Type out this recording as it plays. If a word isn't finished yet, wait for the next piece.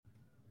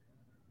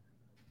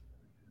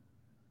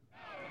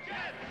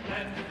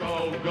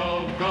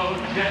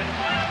Jets.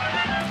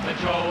 Let's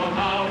show them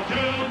how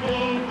to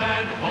move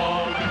and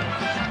hold.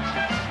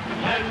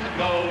 Let's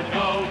go,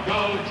 go,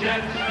 go,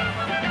 Jets.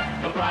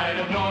 The pride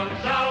of North,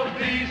 South,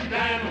 East,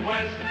 and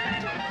West.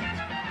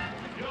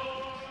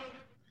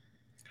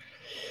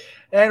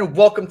 And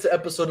welcome to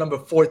episode number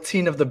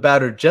 14 of the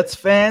Battered Jets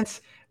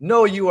fans.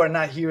 No, you are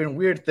not hearing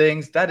weird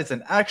things. That is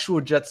an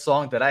actual Jets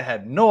song that I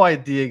had no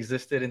idea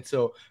existed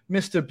until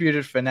Mr.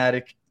 Bearded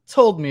Fanatic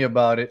told me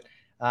about it.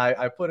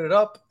 I put it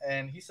up,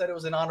 and he said it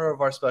was in honor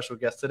of our special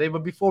guest today.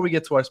 But before we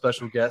get to our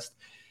special guest,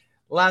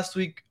 last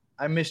week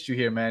I missed you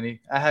here, Manny.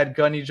 I had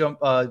Gunny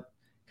jump kind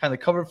of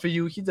covered for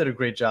you. He did a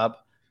great job,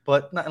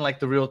 but nothing like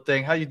the real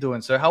thing. How you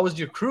doing, sir? How was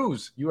your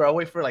cruise? You were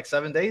away for like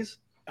 7 days?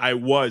 I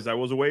was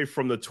away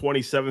from the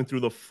 27th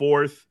through the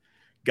 4th.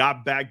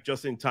 Got back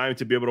just in time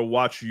to be able to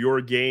watch your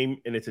game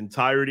in its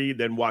entirety,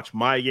 then watch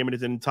my game in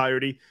its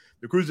entirety.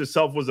 The cruise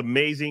itself was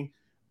amazing,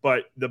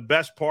 but the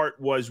best part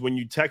was when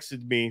you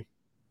texted me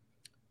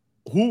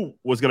who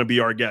was going to be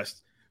our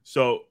guest.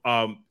 So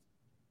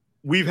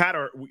we've had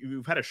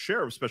a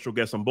share of special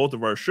guests on both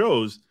of our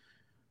shows,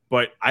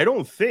 but I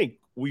don't think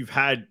we've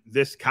had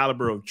this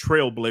caliber of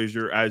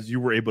trailblazer as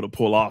you were able to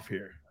pull off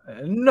here.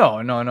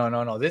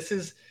 No. This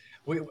is.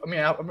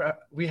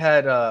 We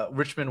had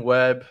Richmond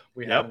Webb.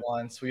 We had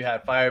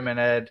Fireman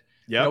Ed.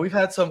 Yeah, we've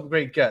had some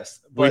great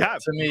guests. But we have.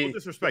 To me, no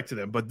disrespect to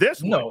them, but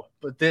this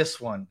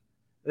one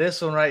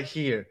right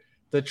here,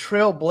 the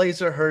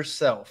Trailblazer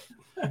herself.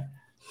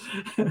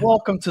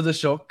 Welcome to the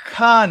show,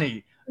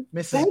 Connie,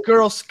 Mrs.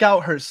 Girl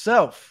Scout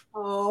herself.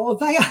 Oh,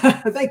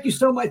 thank you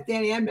so much,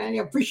 Danny and Manny.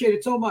 I appreciate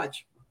it so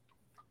much.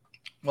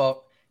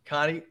 Well,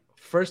 Connie,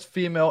 first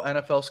female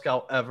NFL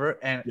scout ever,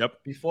 and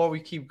before we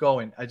keep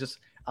going,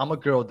 I'm a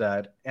girl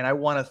dad, and I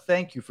want to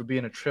thank you for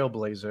being a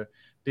trailblazer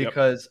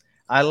because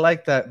I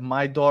like that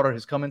my daughter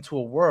has come into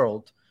a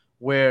world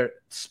where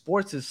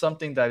sports is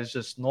something that is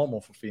just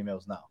normal for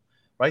females now,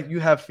 right? You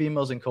have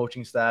females in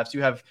coaching staffs.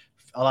 You have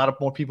a lot of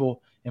more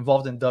people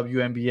involved in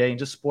WNBA and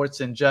just sports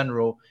in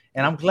general.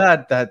 And I'm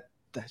glad that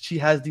she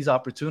has these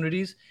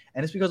opportunities,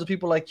 and it's because of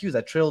people like you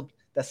that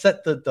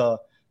set the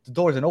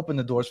doors and open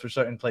the doors for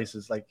certain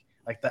places like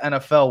the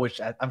NFL, which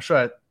I'm sure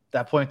at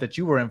that point that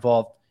you were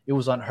involved, it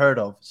was unheard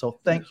of. So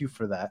thank you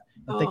for that.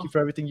 And thank you for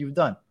everything you've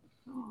done.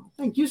 Oh,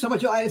 thank you so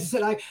much. As I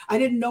said, I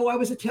didn't know I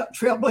was a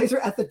trailblazer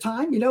at the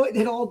time.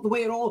 The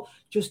way it all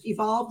just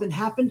evolved and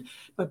happened.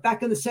 But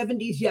back in the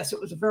 70s, yes, it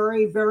was a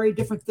very, very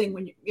different thing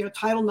when,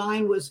 Title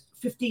IX was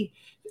 50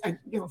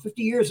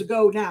 years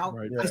ago now.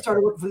 Right, yeah. I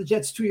started working for the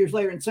Jets 2 years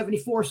later in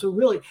 74. So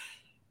really,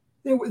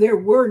 there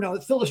were no,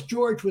 Phyllis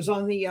George was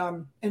on the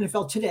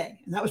NFL Today.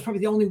 And that was probably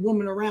the only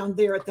woman around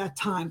there at that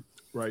time.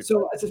 Right.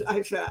 So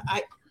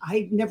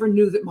I never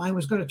knew that mine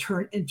was going to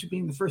turn into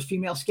being the first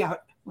female scout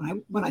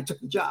when I took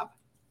the job.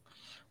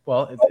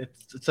 Well,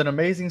 it's an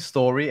amazing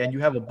story, and you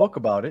have a book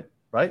about it,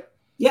 right?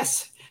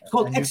 Yes, it's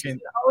called X's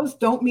and O's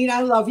Don't Mean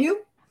I Love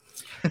You.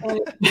 And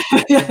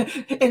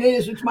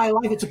it's my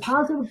life. It's a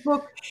positive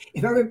book.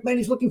 If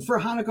everybody's looking for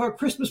a Hanukkah or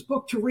Christmas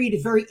book to read,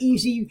 it's very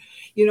easy,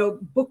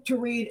 book to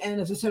read. And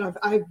as I said,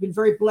 I've been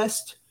very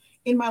blessed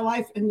in my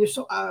life, and there's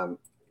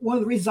one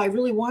of the reasons I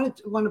really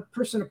wanted when a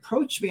person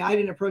approached me, I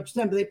didn't approach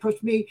them, but they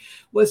approached me,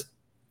 was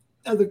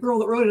the girl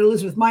that wrote it,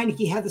 Elizabeth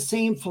Meineke, had the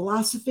same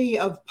philosophy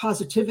of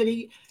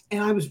positivity.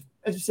 And I was,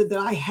 as I said, that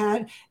I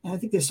had, and I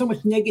think there's so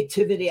much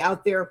negativity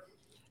out there.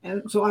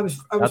 And so I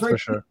was very,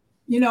 sure.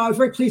 I was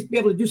very pleased to be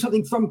able to do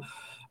something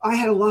I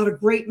had a lot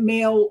of great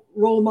male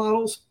role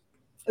models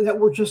that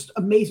were just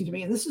amazing to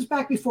me. And this is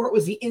back before it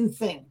was the in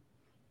thing,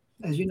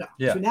 as you know.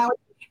 Yeah. So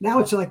now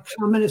it's like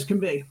common as can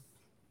be.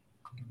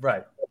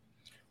 Right.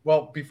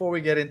 Well, before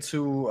we get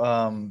into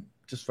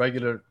just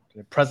regular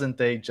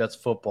present-day Jets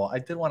football, I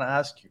did want to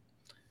ask you,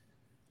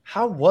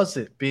 how was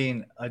it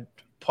being a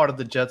part of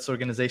the Jets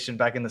organization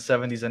back in the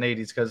 70s and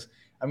 80s? Because,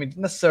 it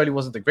necessarily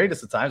wasn't the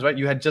greatest of times, right?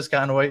 You had just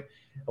gotten away.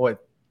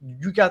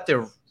 You got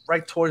there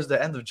right towards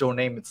the end of Joe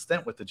Namath's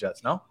stint with the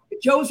Jets, no?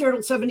 Joe's there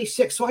until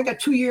 76, so I got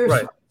 2 years.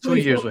 Right, 2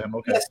 years with him,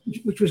 okay.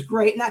 Yes, which was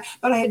great.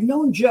 But I had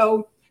known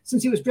Joe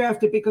since he was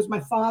drafted because my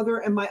father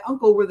and my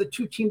uncle were the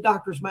two team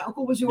doctors. My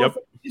uncle was the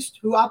orthopedist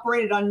who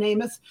operated on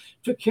Namath,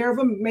 took care of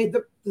him, made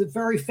the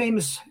very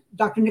famous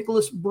Dr.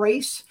 Nicholas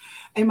brace.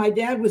 And my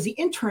dad was the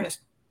internist.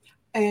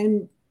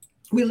 And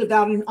we lived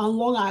out on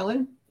Long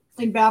Island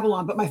in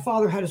Babylon, but my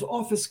father had his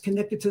office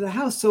connected to the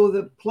house. So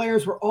the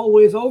players were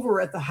always over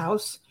at the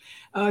house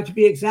to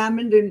be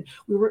examined. And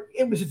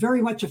it was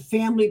very much a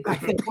family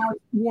back then, now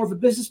it's more of a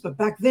business, but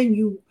back then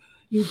you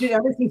did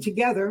everything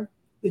together.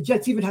 The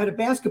Jets even had a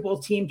basketball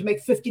team to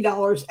make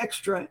 $50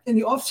 extra in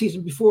the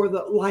offseason before the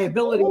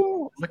liability.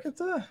 Oh, look at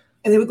that.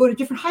 And they would go to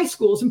different high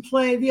schools and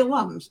play the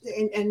alums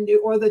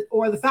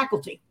or the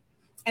faculty.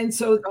 And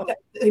so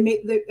they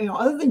made,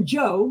 other than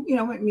Joe,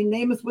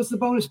 Namath was the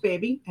bonus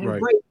baby and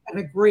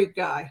a great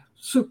guy,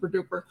 super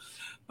duper.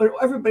 But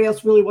everybody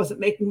else really wasn't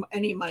making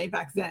any money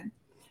back then.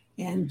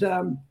 And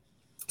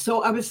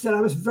so I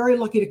was very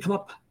lucky to come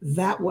up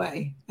that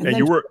way. And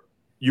then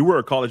you were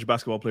a college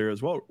basketball player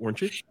as well, weren't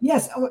you?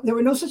 Yes. There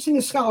were no such thing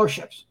as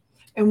scholarships.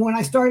 And when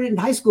I started in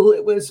high school,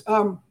 it was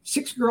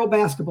 6-girl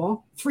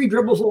basketball, 3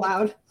 dribbles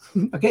allowed.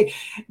 Okay.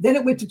 Then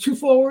it went to 2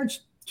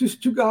 forwards,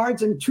 2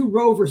 guards, and 2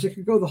 rovers that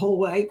could go the whole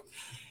way.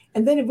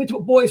 And then it went to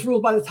a boys' rule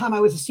by the time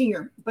I was a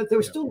senior, but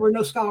there still were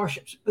no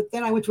scholarships. But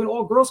then I went to an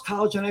all-girls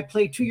college, and I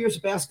played 2 years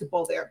of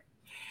basketball there.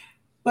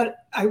 But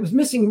I was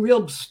missing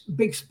real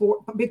big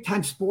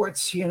time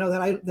sports,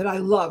 that I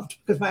loved,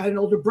 because I had an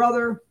older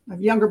brother, a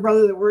younger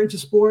brother that were into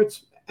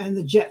sports, and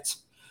the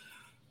Jets.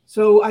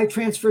 So I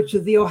transferred to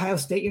The Ohio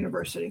State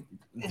University.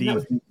 And that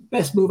was the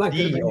best move I could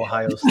have made.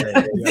 Ohio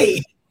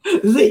State.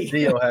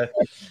 The Ohio.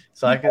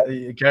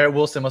 So Garrett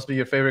Wilson must be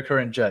your favorite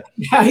current Jet.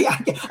 Yeah.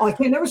 Oh, I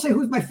can never say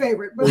who's my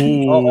favorite. But...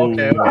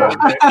 okay.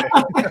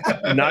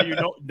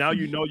 Now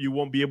you know you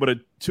won't be able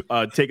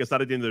to take us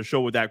out at the end of the show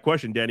with that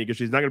question, Danny, because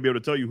she's not going to be able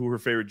to tell you who her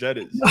favorite Jet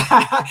is.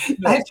 I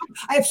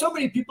have so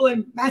many people,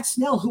 and Matt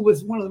Snell, who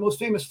was one of the most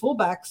famous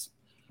fullbacks.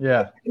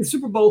 Yeah. In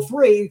Super Bowl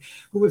III,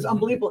 who was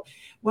unbelievable.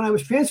 When I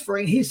was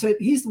transferring, he said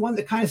he's the one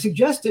that kind of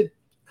suggested,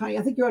 Connie,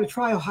 I think you ought to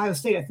try Ohio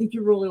State. I think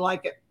you really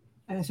like it.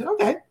 And I said,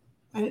 okay.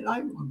 And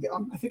I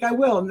think I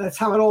will. And that's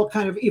how it all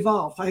kind of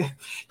evolved.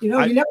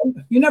 You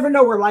never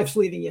know where life's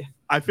leading you.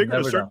 I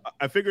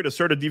figured a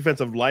certain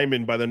defensive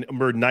lineman by the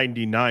number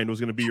 99 was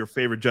going to be your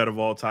favorite Jet of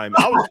all time.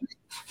 That was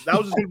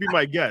just going to be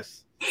my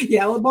guess.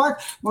 Yeah, well,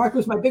 Mark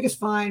was my biggest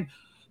find.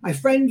 My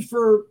friend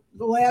for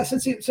the last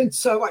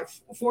since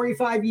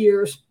 45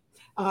 years.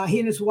 He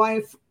and his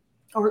wife,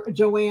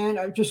 Joanne,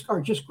 are just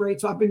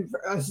great. So I've been,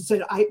 as I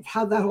said,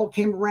 how that all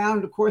came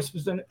around, of course,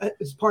 was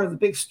part of the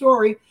big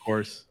story. Of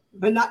course.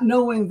 But not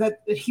knowing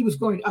that he was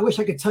going, I wish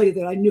I could tell you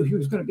that I knew he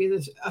was going to be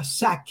a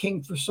sack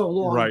king for so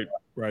long.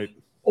 Right.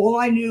 All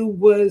I knew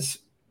was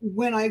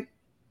when I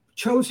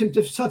chose him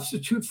to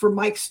substitute for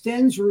Mike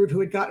Stensrud, who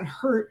had gotten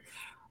hurt,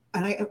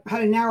 and I had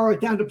to narrow it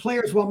down to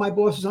players while my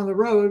boss was on the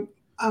road.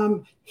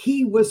 I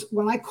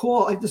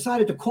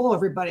decided to call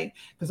everybody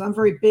because I'm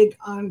very big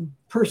on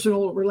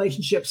personal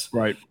relationships.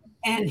 Right.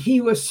 And he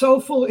was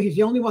he's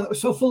the only one that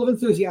was so full of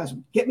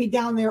enthusiasm. Get me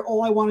down there.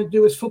 All I want to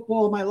do is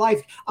football in my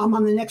life. I'm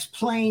on the next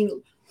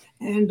plane.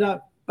 And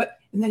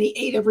then he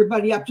ate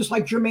everybody up just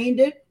like Jermaine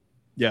did.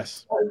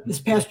 Yes. This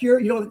past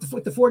year,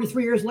 the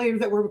 43 years later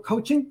that we're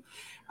coaching,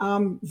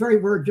 very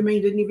rare.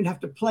 Jermaine didn't even have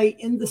to play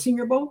in the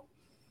Senior Bowl.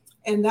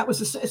 And that was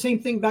the same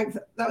thing back.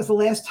 That was the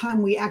last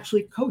time we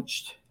actually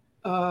coached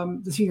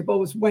the Senior Bowl,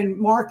 was when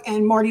Mark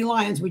and Marty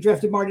Lyons, we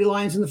drafted Marty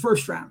Lyons in the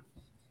first round.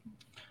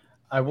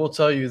 I will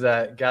tell you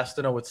that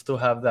Gastineau would still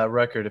have that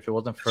record if it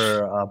wasn't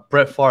for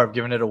Brett Favre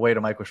giving it away to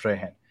Michael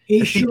Strahan.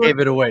 He gave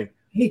it away.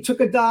 He took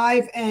a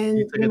dive,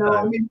 and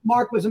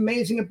Mark was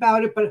amazing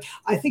about it. But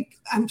I think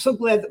I'm so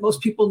glad that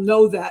most people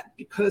know that,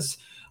 because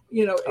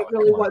it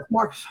really was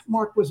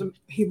Mark was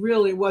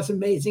really was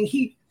amazing.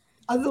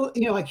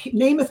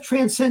 Namath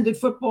transcended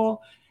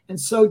football, and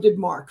so did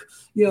Mark.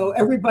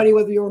 Everybody,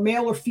 whether you were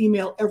male or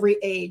female, every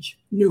age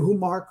knew who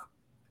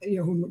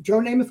who Joe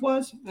Namath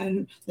was,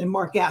 and then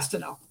Mark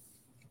Gastineau.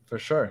 For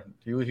sure.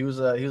 He was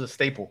a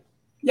staple.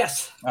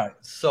 Yes. All right.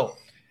 So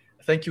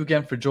thank you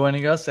again for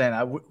joining us.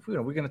 And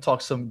we're going to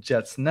talk some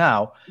Jets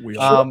now.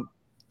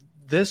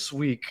 This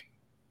week,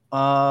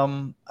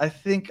 I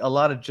think a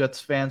lot of Jets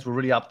fans were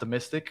really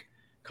optimistic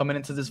coming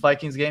into this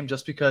Vikings game,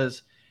 just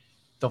because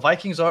the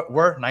Vikings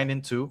were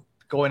 9-2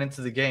 going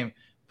into the game.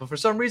 But for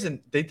some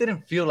reason, they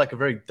didn't feel like a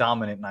very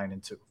dominant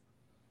 9-2.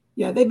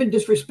 Yeah, they've been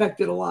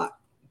disrespected a lot.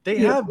 They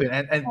have been,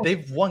 and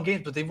they've won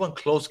games, but they've won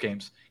close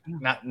games.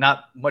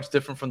 Not much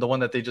different from the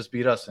one that they just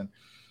beat us in.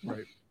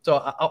 Right. So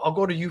I'll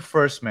go to you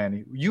first,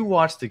 Manny. You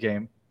watched the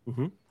game.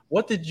 Mm-hmm.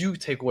 What did you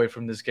take away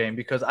from this game?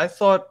 Because I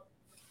thought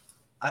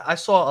I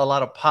saw a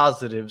lot of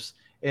positives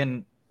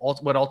in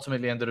what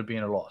ultimately ended up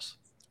being a loss.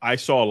 I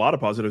saw a lot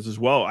of positives as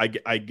well.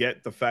 I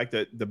get the fact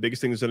that the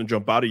biggest thing that's going to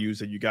jump out at you is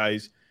that you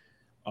guys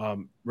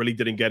really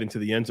didn't get into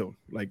the end zone.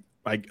 Like,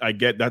 I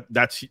get that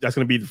that's going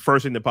to be the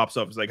first thing that pops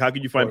up. It's like, how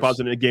can you find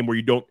positive in a game where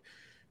you don't?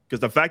 Because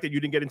the fact that you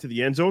didn't get into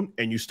the end zone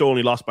and you still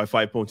only lost by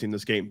 5 points in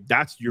this game,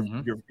 that's your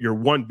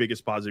one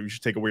biggest positive you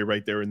should take away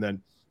right there. And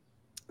then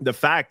the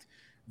fact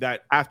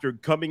that after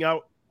coming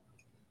out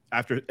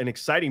after an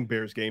exciting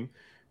Bears game,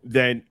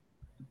 then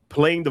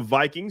playing the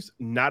Vikings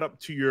not up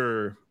to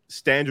your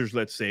standards,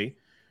 let's say,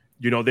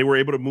 they were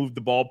able to move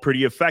the ball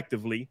pretty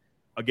effectively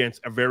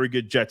against a very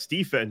good Jets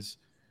defense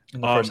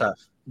in the first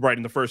half. Right,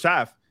 in the first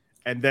half.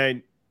 And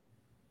then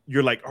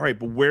you're like, all right,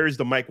 but where's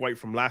the Mike White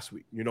from last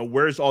week?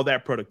 Where's all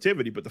that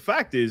productivity? But the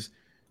fact is,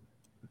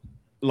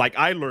 like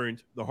I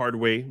learned the hard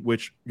way,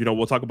 which,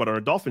 we'll talk about on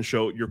our Dolphins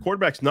show, your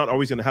quarterback's not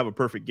always going to have a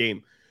perfect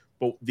game.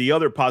 But the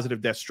other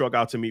positive that struck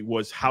out to me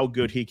was how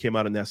good he came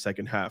out in that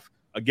second half.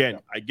 Again,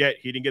 I get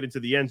he didn't get into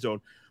the end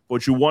zone, but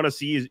what you want to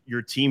see is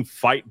your team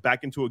fight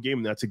back into a game,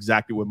 and that's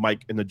exactly what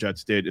Mike and the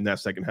Jets did in that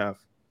second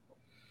half.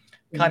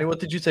 Connie, what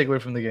did you take away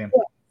from the game?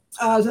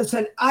 As I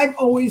said, I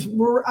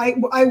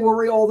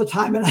worry all the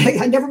time, and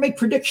I never make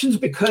predictions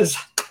because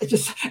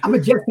I'm a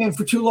Jet fan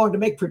for too long to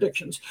make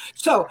predictions.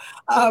 So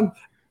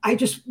I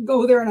just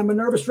go there, and I'm a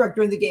nervous wreck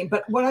during the game.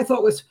 But what I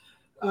thought was,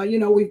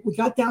 we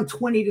got down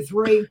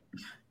 20-3,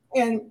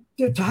 And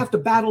to have to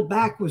battle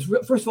back was,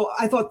 first of all,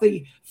 I thought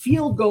the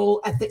field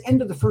goal at the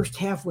end of the first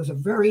half was a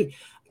very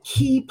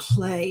key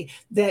play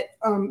that,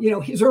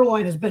 his early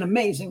line has been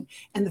amazing.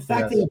 And the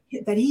fact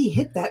that he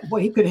hit that,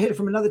 boy, he could have hit it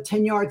from another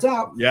 10 yards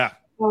out. Yeah.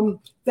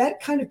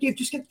 That kind of gave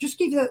you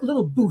that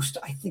little boost,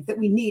 I think, that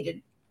we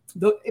needed.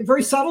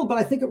 Very subtle, but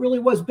I think it really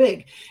was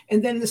big.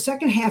 And then in the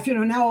second half,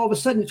 now all of a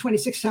sudden the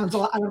 26 sounds a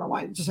lot, I don't know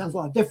why, it just sounds a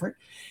lot different.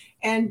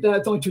 And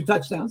it's only 2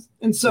 touchdowns.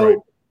 And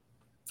so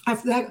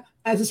after that,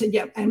 as I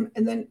said, and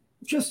then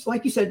just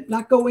like you said,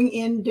 not going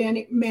in,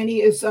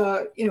 Manny is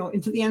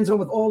into the end zone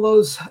with all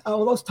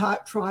those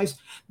top tries.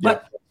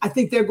 But I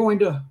think they're going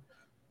to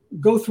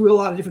go through a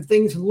lot of different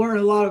things and learn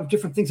a lot of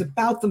different things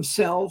about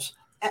themselves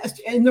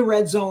in the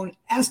red zone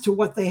as to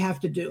what they have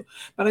to do.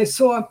 But I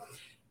saw,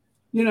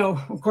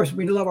 of course,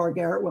 we love our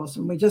Garrett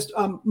Wilson. We just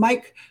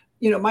Mike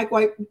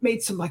White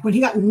made some, like when he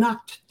got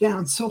knocked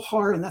down so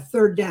hard on that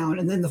third down,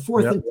 and then the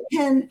 4th and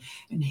 10,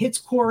 and hits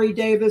Corey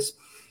Davis.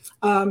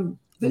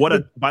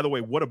 By the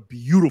way, what a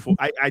beautiful,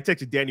 I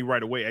texted Danny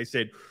right away. I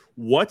said,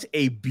 what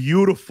a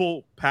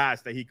beautiful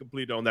pass that he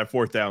completed on that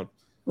 4th down.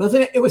 Well,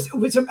 it was,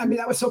 I mean,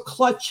 that was so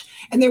clutch.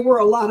 And there were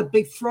a lot of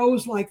big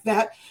throws like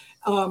that.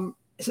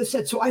 As I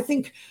said, so I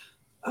think,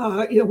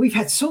 we've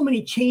had so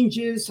many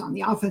changes on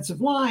the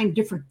offensive line,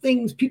 different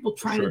things, people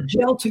trying to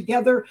gel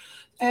together.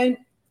 And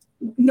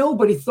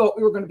nobody thought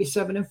we were going to be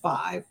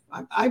 7-5.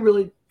 I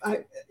really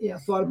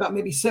thought about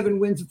maybe 7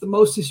 wins at the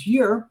most this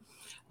year.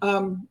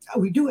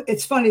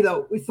 It's funny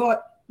though. We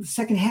thought the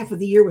second half of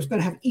the year was going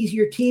to have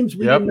easier teams.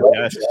 We didn't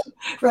know,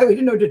 We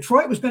didn't know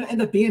Detroit was going to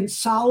end up being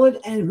solid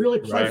and really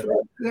play for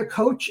their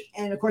coach.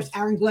 And of course,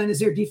 Aaron Glenn is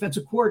their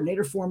defensive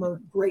coordinator,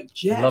 former great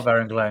Jet. I love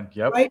Aaron Glenn.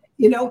 Yep. Right.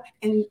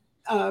 And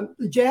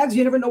the Jags,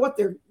 you never know what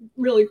they're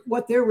really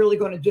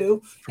going to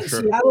do.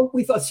 Seattle,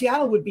 we thought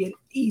Seattle would be an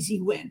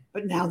easy win,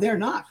 but now they're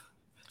not.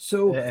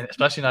 So, and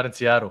especially not in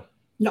Seattle.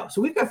 No,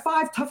 so we've got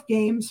 5 tough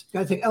games.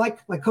 Got to take,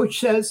 like Coach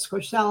says,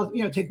 Coach Sal,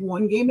 take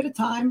one game at a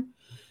time,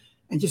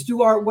 and just do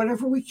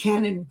whatever we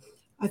can. And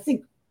I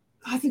think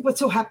what's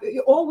so happy,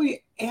 all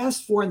we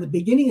asked for in the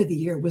beginning of the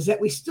year was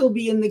that we still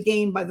be in the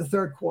game by the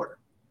 3rd quarter,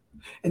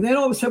 and then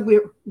all of a sudden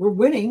we're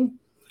winning,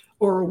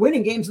 or we're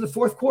winning games in the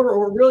 4th quarter, or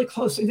we're really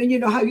close. And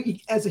then how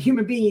as a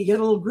human being you get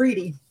a little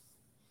greedy,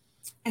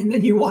 and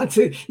then you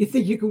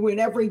think you can win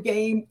every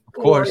game, of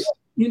course,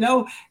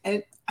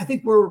 And I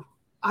think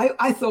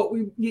I thought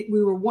we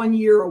were 1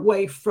 year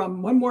away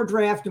from one more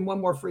draft and one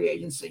more free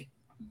agency,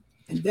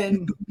 and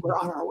then we're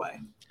on our way.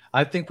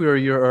 I think we were a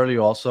year early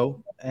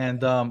also.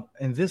 And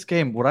in this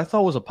game, what I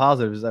thought was a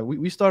positive is that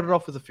we started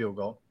off with a field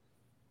goal.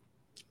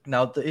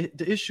 Now, the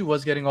issue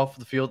was getting off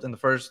the field in the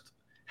first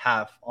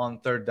half on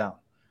 3rd down.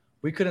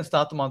 We couldn't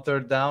stop them on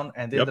 3rd down,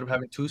 and they ended up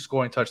having 2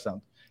 scoring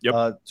touchdowns,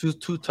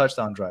 two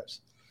touchdown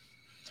drives.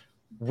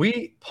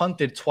 We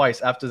punted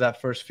twice after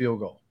that first field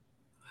goal.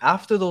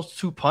 After those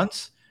 2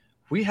 punts,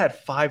 we had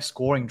 5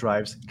 scoring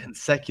drives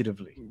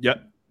consecutively.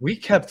 Yep. We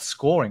kept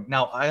scoring.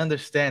 Now, I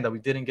understand that we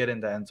didn't get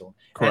in the end zone.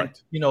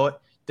 Correct. And,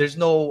 there's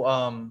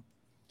no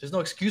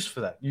excuse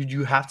for that.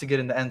 You have to get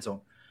in the end zone.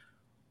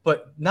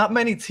 But not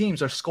many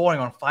teams are scoring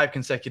on 5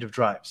 consecutive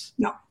drives.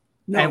 No.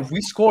 And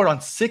we scored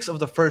on 6 of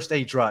the first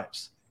 8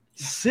 drives.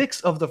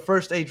 6 of the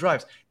first 8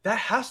 drives. That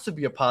has to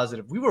be a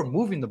positive. We were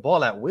moving the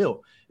ball at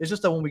will. It's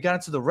just that when we got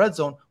into the red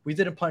zone, we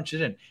didn't punch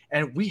it in.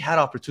 And we had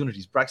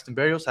opportunities. Braxton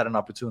Berrios had an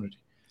opportunity.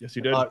 Yes,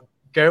 he did.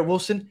 Garrett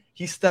Wilson,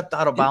 he stepped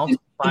out of bounds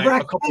by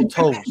a couple of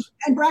toes.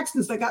 And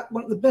Braxton's got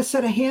one of the best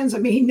set of hands. I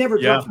mean, he never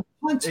dropped a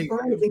punch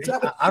or anything. So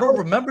I don't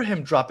remember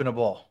him dropping a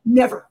ball.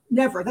 Never.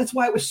 That's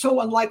why it was so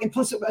unlike. And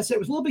plus, I said it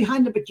was a little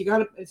behind him, but you got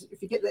to,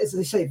 if you get, as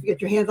they say, if you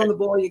get your hands on the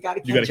ball, you got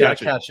to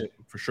catch it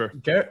for sure.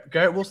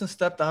 Garrett Wilson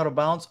stepped out of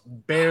bounds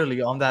barely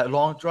on that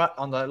long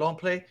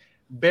play.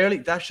 Barely.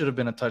 That should have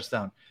been a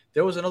touchdown.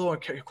 There was another one,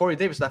 Corey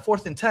Davis, that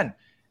 4th and 10.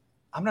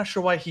 I'm not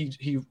sure why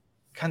he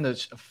kind of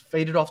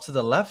faded off to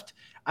the left.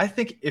 I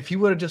think if he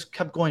would have just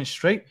kept going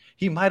straight,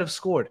 he might have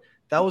scored.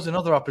 That was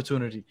another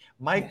opportunity.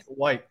 Mike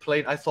White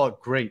played, I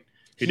thought, great.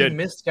 He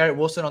missed Garrett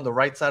Wilson on the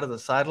right side of the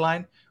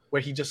sideline, where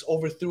he just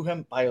overthrew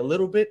him by a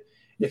little bit.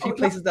 If he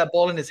places that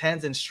ball in his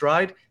hands in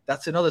stride,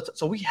 that's another.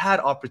 So we had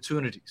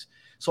opportunities.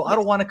 So I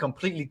don't want to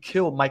completely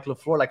kill Mike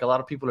LaFleur like a lot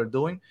of people are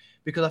doing,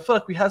 because I feel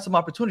like we had some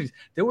opportunities.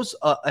 There was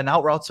an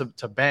out route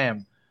to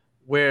Bam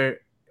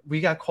where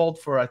we got called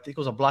for, I think it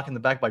was a block in the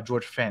back by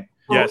George Fant.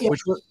 Yes.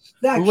 Which was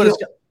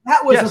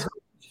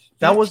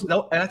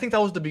and I think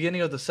that was the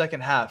beginning of the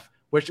second half,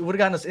 which would have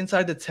gotten us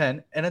inside the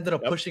 10 and ended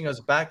up pushing us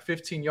back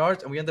 15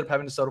 yards, and we ended up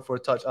having to settle for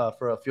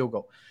a field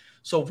goal.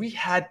 So we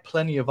had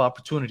plenty of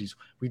opportunities.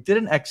 We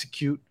didn't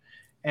execute,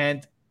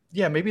 and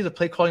maybe the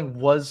play calling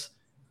was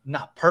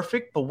not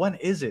perfect, but when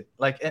is it?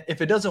 Like,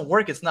 if it doesn't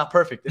work, it's not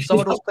perfect. If some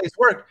of those plays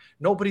work,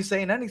 nobody's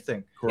saying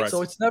anything. Correct.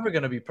 So it's never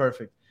going to be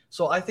perfect.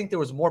 So I think there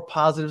was more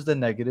positives than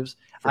negatives.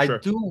 I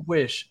do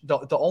wish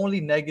the only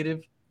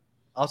negative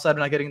outside of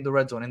not getting in the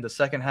red zone in the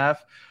second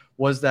half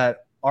was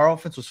that our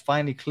offense was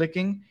finally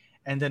clicking,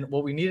 And then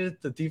what we needed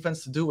the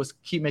defense to do was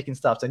keep making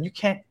stops. And you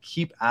can't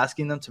keep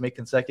asking them to make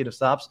consecutive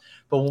stops.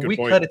 But when we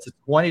cut it to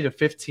 20 to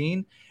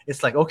 15,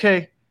 it's like,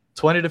 okay,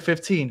 20 to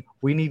 15,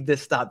 we need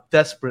this stop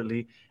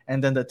desperately.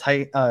 And then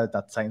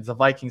the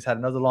Vikings had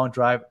another long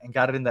drive and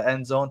got it in the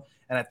end zone.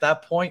 And at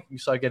that point, you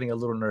start getting a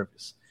little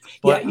nervous.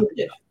 But, yeah, you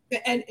did.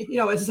 And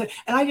as I said,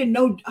 and I didn't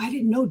know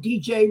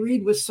DJ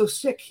Reed was so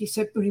sick. He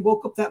said when he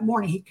woke up that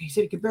morning, he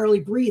said he could barely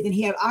breathe, and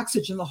he had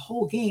oxygen the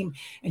whole game.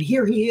 And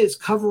here he is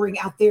covering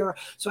out there.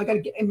 So I got to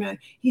get him. Man,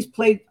 he's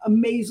played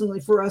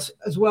amazingly for us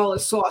as well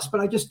as Sauce. But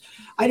I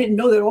didn't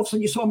know that all of a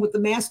sudden you saw him with the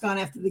mask on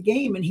after the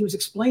game, and he was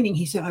explaining.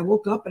 He said, I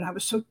woke up and I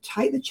was so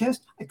tight in the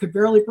chest I could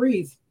barely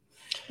breathe.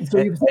 And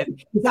so he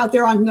was out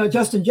there on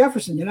Justin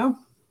Jefferson,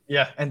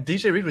 Yeah, and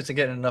DJ Reed wasn't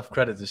getting enough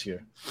credit this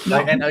year. No.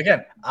 And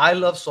again, I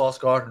love Sauce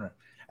Gardner.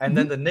 And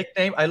then the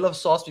nickname, I love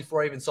Sauce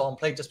before I even saw him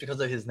play just because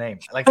of his name.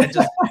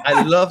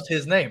 I loved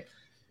his name.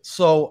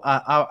 So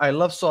I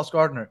love Sauce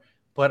Gardner.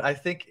 But I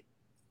think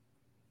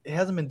it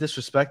hasn't been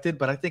disrespected,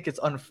 but I think it's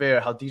unfair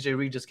how DJ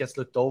Reed just gets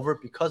looked over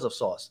because of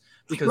Sauce.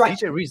 Because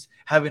DJ Reed's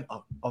having,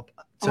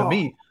 to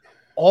me,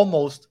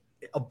 almost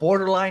a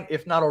borderline,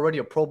 if not already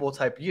a Pro Bowl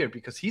type year,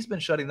 because he's been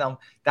shutting down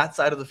that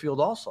side of the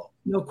field also.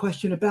 No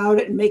question about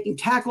it, and making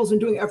tackles and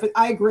doing everything.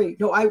 I agree.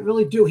 No, I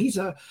really do. He's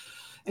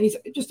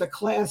just a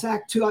class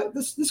act too.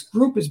 This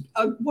group is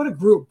what a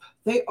group.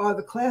 They are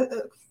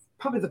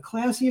probably the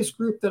classiest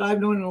group that I've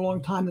known in a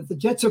long time that the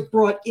Jets have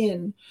brought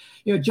in.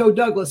 Joe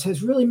Douglas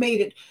has really made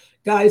it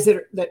guys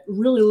that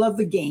really love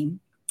the game,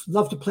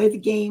 love to play the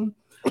game.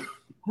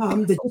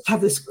 They just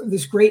have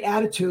this great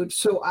attitude.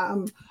 So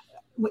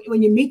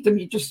when you meet them,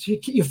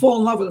 you fall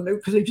in love with them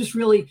because they just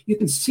really, you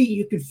can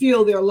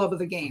feel their love of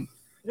the game.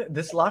 Yeah,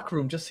 this locker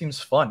room just seems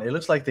fun. It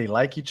looks like they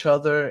like each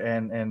other,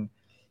 and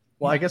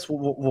I guess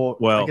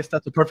I guess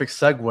that's a perfect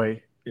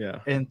segue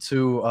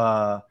into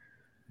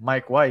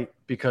Mike White,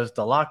 because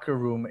the locker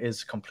room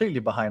is completely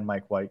behind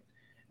Mike White,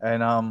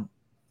 and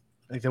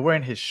they're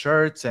wearing his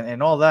shirts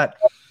and all that.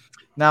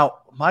 Now,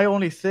 my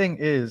only thing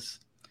is,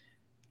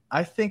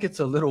 I think it's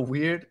a little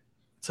weird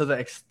to the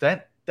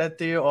extent that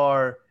they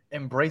are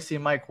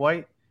embracing Mike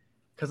White,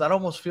 because I'd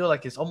almost feel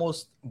like it's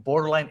almost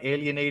borderline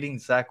alienating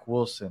Zach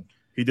Wilson.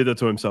 He did that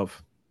to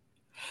himself.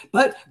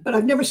 But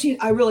I've never seen.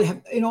 I really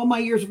have, in all my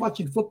years of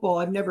watching football,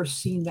 I've never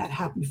seen that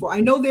happen before. I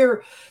know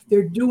they're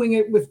doing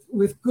it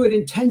with good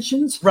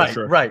intentions, right?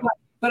 Sure. Right.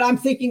 But I'm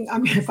thinking,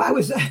 if I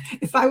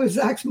was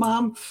Zach's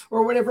mom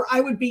or whatever, I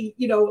would be,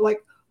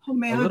 like, oh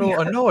man, a little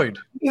annoyed.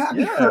 Yeah,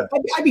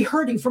 I'd be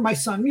hurting for my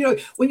son.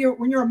 When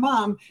you're a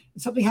mom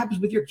and something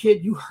happens with your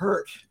kid, you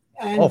hurt.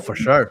 And, for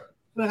sure.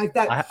 Like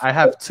that. I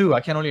have two.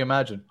 I can only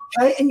imagine.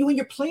 And when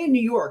you're playing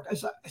New York,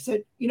 as I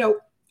said,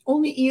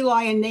 only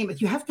Eli and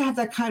Namath. You have to have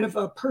that kind of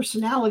a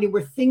personality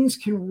where things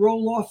can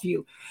roll off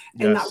you,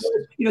 and not,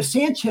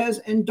 Sanchez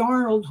and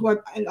Darnold, who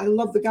I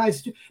love the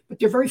guys too, but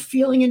they're very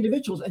feeling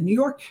individuals. And New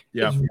York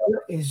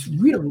is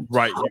really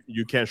right. tough.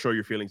 You can't show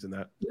your feelings in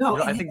that.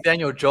 No, I think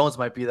Daniel Jones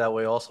might be that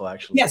way also.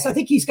 Actually, yes, I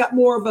think he's got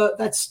more of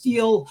that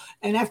steel.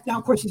 And now,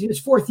 of course, he's in his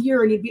fourth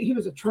year, and he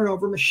was a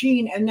turnover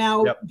machine. And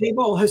now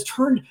Daboll has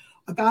turned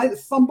a guy that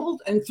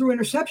fumbled and threw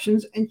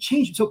interceptions and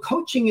changed. So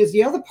coaching is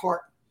the other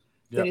part.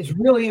 That is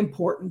really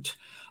important.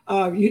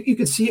 You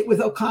can see it with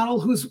O'Connell,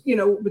 who's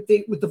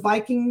with the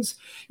Vikings.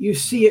 You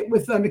see it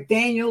with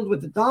McDaniel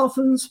with the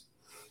Dolphins,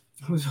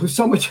 who's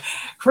so much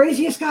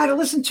craziest guy to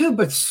listen to,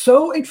 but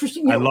so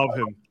interesting. I love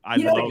him. I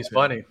think he's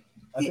funny.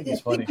 I think he's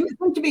funny.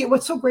 To me,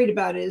 what's so great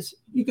about it is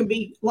you can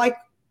be like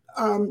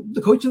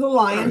the coach of the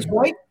Lions,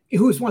 right?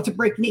 Who wants to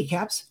break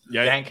kneecaps?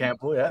 Yeah, Dan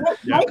Campbell. Yeah.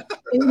 Right?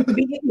 And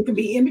you can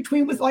be in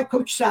between with like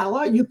Coach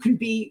Salah. You can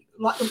be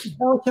like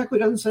Belichick, who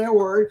doesn't say a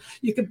word.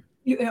 You can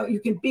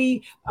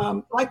be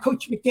like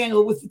Coach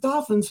McDaniel with the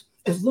Dolphins,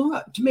 as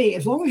long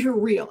as you're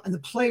real and the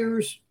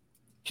players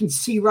can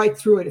see right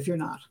through it if you're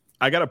not.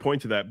 I got to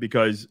point to that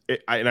because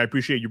I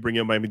appreciate you bringing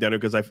up Mike McDaniel,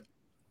 because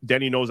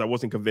Danny knows I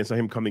wasn't convinced of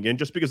him coming in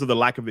just because of the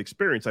lack of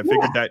experience. I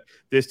figured that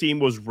this team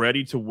was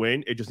ready to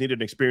win. It just needed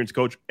an experienced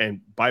coach, and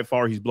by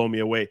far he's blown me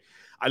away.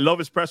 I love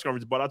his press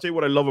conference, but I'll tell you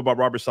what I love about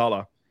Robert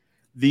Saleh.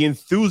 The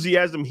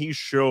enthusiasm he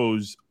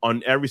shows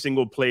on every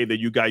single play that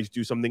you guys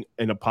do something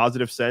in a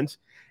positive sense.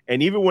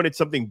 And even when it's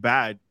something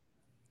bad,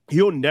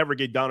 he'll never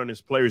get down on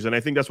his players. And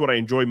I think that's what I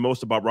enjoy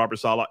most about Robert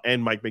Saleh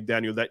and Mike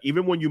McDaniel, that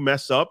even when you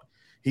mess up,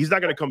 he's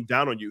not going to come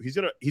down on you. He's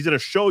going to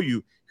show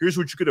you, here's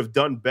what you could have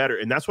done better.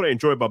 And that's what I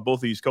enjoy about both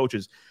of these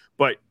coaches.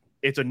 But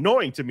it's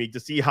annoying to me to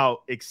see how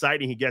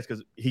exciting he gets,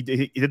 because he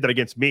did that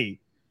against me.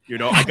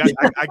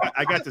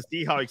 I got to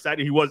see how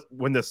excited he was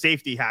when the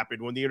safety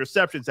happened, when the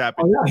interceptions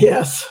happened. Oh,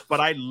 yes. But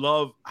I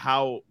love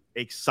how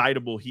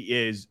excitable he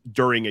is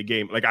during a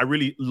game. Like, I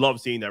really love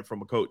seeing that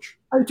from a coach.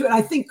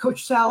 I think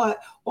Coach Saleh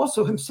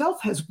also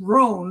himself has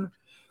grown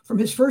from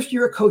his first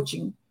year of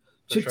coaching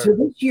to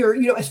this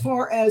year. As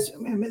far as,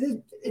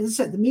 as I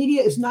said, the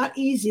media is not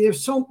easy.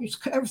 There's so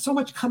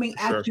much coming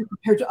at you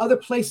compared to other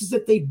places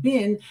that they've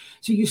been.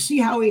 So you see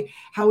how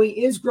he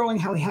is growing,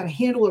 how he had to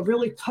handle a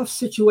really tough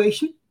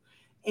situation.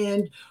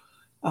 And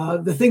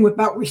The thing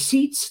about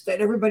receipts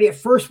that everybody at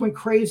first went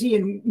crazy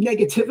and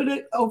negativity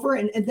it over,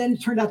 and then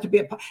it turned out to be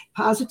a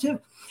positive.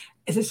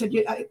 As I said,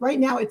 right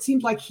now it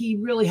seems like he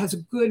really has a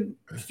good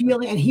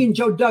feeling, and he and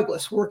Joe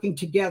Douglas working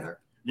together.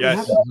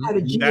 Yes,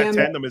 that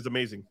tandem is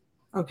amazing.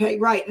 Okay,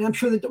 right, and I'm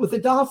sure that with the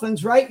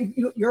Dolphins, right,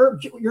 your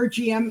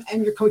GM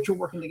and your coach are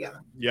working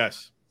together.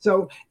 Yes.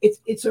 So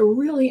it's a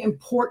really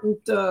important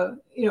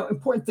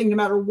important thing no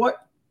matter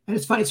what. And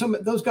it's funny,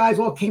 those guys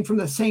all came from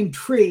the same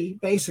tree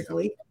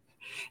basically,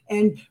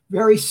 and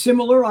very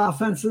similar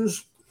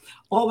offenses,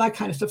 all that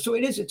kind of stuff. So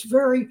it's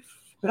very.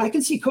 But I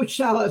can see Coach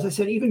Sal, as I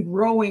said, even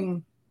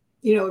growing.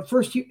 At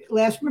first,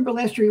 last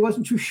year he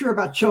wasn't too sure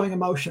about showing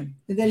emotion,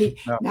 and then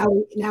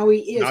now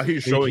he is. Now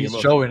he's showing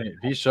it.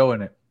 He's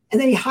showing it. And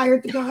then he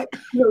hired the guy.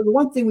 The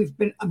one thing we've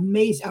been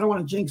amazed. I don't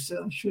want to jinx it.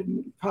 I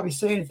shouldn't probably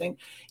say anything.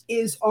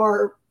 Is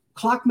our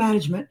clock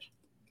management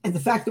and the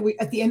fact that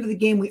at the end of the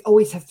game we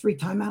always have 3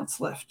 timeouts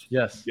left.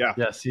 Yes. Yeah.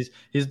 Yes.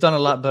 He's done a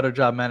lot better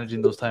job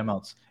managing those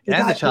timeouts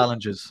and the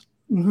challenges.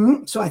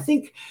 Mm-hmm. So I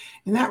think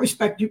in that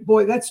respect,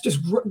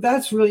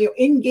 that's really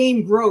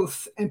in-game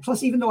growth. And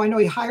plus, even though I know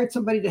he hired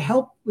somebody to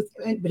help but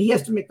he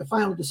has to make the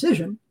final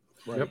decision.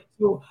 Right.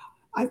 So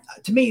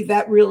to me,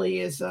 that really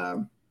is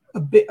a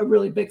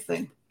really big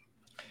thing.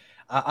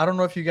 I don't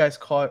know if you guys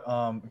caught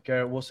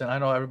Garrett Wilson. I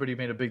know everybody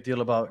made a big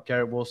deal about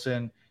Garrett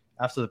Wilson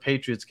after the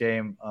Patriots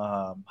game,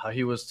 how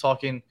he was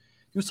talking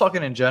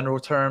in general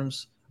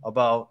terms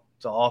about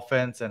the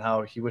offense and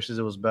how he wishes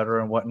it was better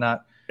and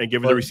whatnot. And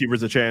giving the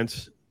receivers a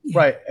chance.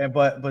 Right.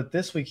 But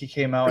this week he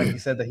came out and he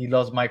said that he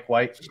loves Mike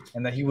White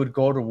and that he would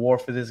go to war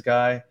for this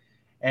guy.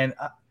 And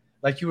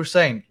like you were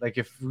saying, like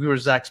if we were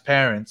Zach's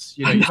parents,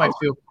 you might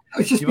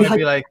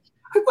be like,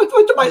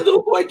 what did my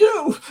little boy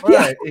do?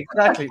 Right,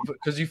 exactly.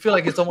 Because you feel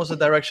like it's almost a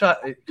direct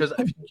shot. Because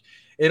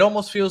it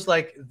almost feels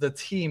like the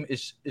team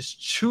is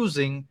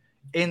choosing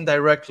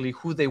indirectly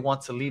who they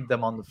want to lead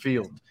them on the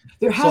field.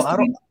 There has to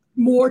be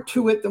more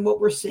to it than what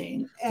we're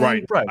seeing. And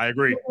right. I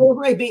agree.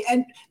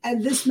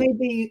 And this may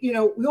be,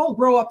 we all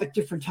grow up at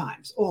different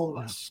times, all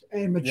of us,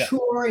 and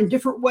mature in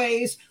different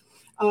ways.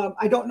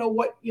 I don't know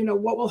what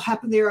will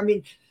happen there. I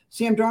mean,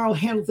 Sam Darnold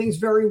handled things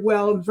very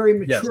well and very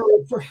mature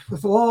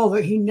with all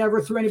that. He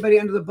never threw anybody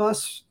under the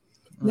bus,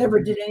 never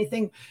did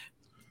anything,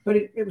 but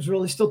it was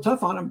really still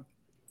tough on him.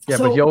 Yeah,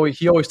 so, but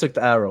he always took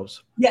the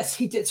arrows. Yes,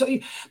 he did. So,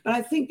 but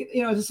I think,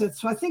 as I said,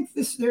 so I think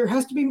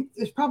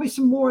there's probably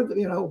some more,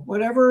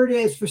 whatever it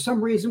is for some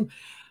reason,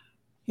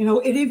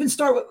 it even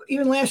started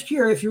even last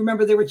year. If you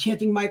remember, they were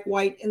chanting Mike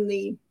White in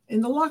the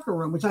locker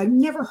room, which I've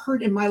never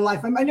heard in my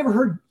life. I never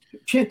heard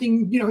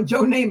chanting,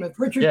 Joe Namath,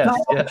 Richard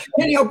Kyle,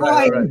 Kenny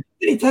O'Brien,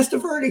 Vinny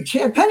Testaverde,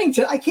 Chad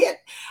Pennington.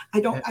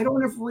 I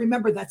don't ever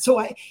remember that.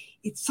 So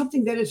it's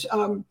something that is.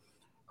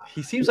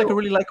 He seems like a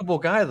really likable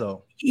guy,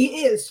 though.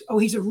 He is. Oh,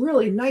 he's a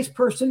really nice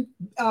person.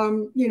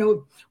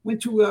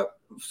 Went to a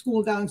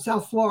school down in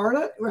South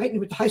Florida, right? And he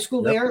went to high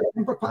school there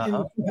in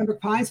Pembroke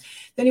Pines.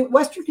 Then he went to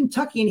Western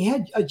Kentucky, and he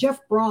had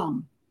Jeff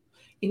Brom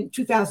in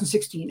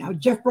 2016. Now,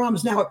 Jeff Brom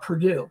is now at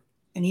Purdue,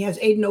 and he has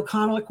Aiden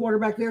O'Connell at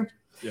quarterback there.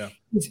 Yeah.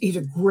 He's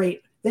a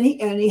great. Then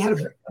he had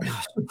a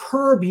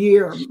superb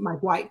year,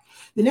 Mike White.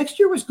 The next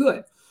year was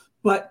good,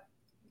 but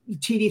the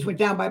TDs went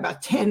down by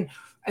about 10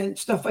 and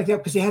stuff like that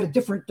because they had a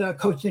different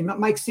coach named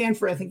Mike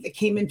Sanford, I think, that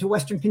came into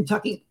Western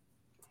Kentucky.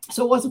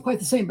 So it wasn't quite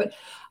the same. But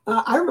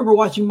I remember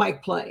watching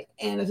Mike play,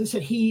 and as I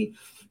said, he,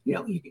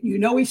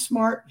 he's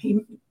smart.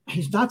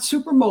 He's not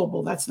super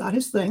mobile. That's not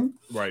his thing.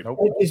 Right.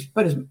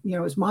 But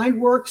his mind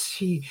works.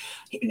 He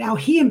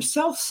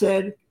himself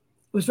said it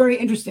was very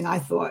interesting. I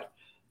thought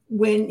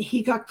when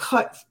he got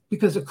cut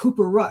because of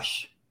Cooper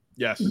Rush.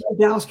 Yes. The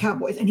Dallas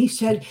Cowboys, and he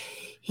said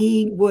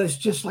he was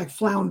just like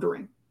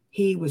floundering.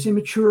 He was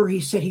immature.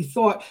 He said he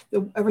thought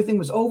that everything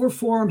was over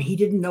for him. He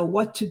didn't know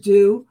what to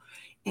do.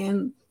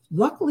 And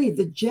luckily,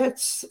 the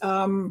Jets,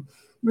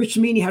 Rich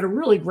Meany had a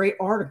really great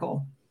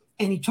article.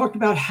 And he talked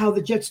about how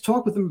the Jets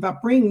talked with him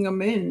about bringing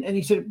him in. And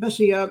he said,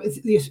 especially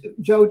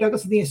Joe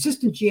Douglas and the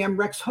assistant GM,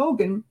 Rex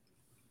Hogan,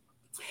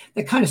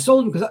 that kind of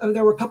sold him because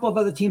there were a couple of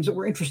other teams that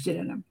were interested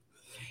in him.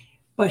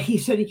 But he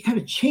said he kind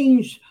of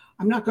changed.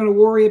 I'm not going to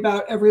worry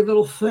about every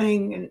little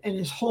thing and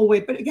his whole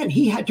way. But again,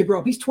 he had to grow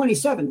up. He's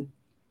 27.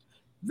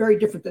 Very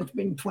different than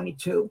being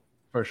 22.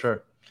 For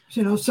sure.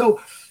 So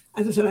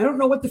as I said, I don't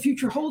know what the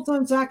future holds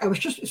on Zach.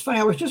 It's funny.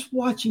 I was just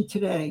watching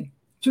today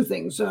two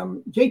things.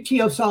 JT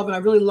O'Sullivan, I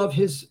really love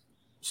his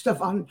stuff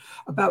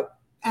about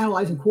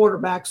analyzing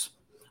quarterbacks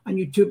on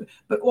YouTube.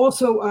 But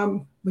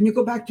also when you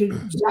go back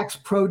to Zach's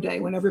pro day,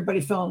 when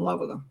everybody fell in love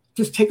with him,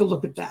 just take a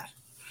look at that.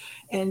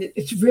 And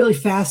it's really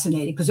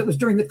fascinating because it was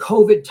during the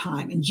COVID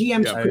time, and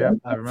GMs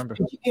I remember.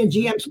 And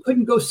GMs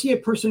couldn't go see a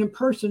person in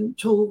person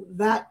till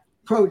that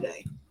pro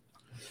day.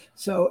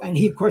 So, and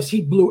he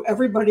blew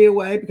everybody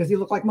away because he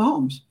looked like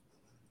Mahomes.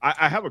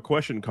 I have a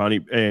question,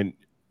 Connie and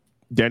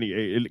Danny.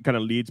 It kind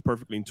of leads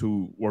perfectly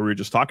into what we were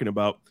just talking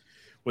about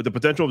with the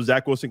potential of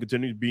Zach Wilson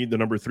continuing to be the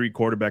number 3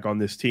 quarterback on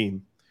this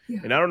team. Yeah.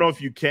 And I don't know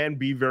if you can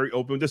be very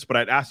open with this, but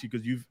I'd ask you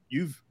because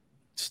you've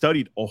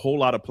studied a whole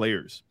lot of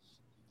players.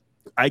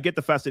 I get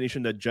the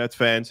fascination that Jets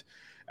fans,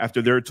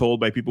 after they're told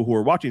by people who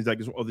are watching, Zach,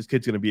 oh, this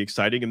kid's going to be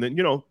exciting. And then,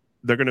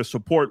 they're going to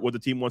support what the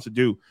team wants to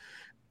do.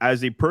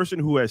 As a person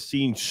who has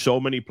seen so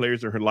many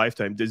players in her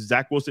lifetime, does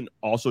Zach Wilson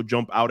also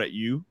jump out at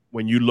you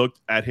when you looked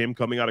at him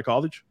coming out of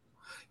college?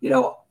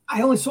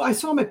 I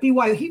saw him at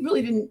BYU. He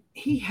really didn't.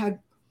 He had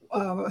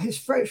his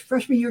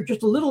freshman year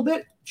just a little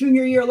bit,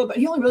 junior year a little bit.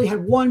 He only really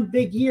had one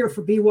big year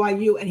for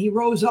BYU, and he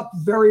rose up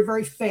very,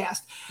 very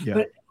fast. Yeah.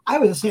 But I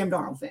was a Sam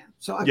Darnold fan,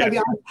 so I gotta be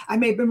honest, I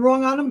may have been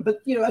wrong on him, but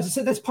as I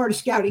said, that's part of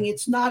scouting.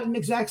 It's not an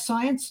exact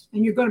science,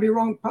 and you're going to be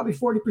wrong probably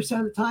 40%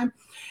 of the time.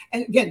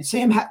 And again,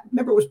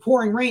 remember it was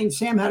pouring rain.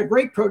 Sam had a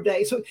great pro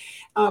day, so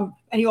and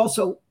he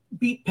also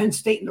beat Penn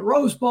State in the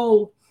Rose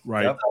Bowl.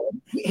 Right.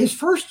 His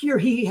first year,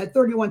 he had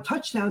 31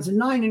 touchdowns and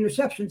 9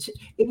 interceptions.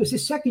 It was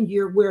his second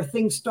year where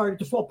things started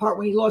to fall apart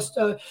when he lost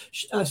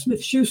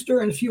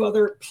Smith-Schuster and a few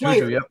other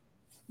players. Yep.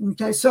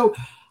 Okay, so.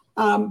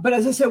 But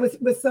as I said,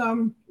 with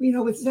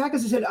Zach,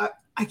 as I said,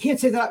 I can't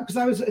say that because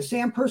I was a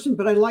Sam person,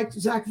 but I liked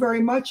Zach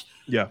very much.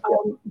 Yeah.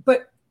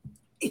 But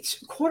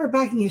it's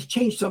quarterbacking has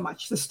changed so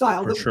much, the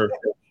style. For sure.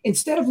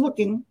 Instead of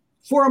looking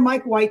for a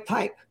Mike White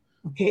type,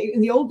 okay, in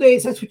the old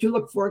days, that's what you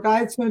look for. A guy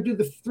that's going to do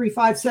the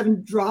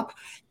 3-5-7 drop,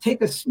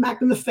 take a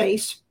smack in the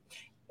face,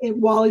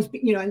 and while he's,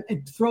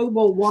 and throw the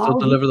ball while. Still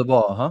deliver the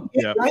ball, huh?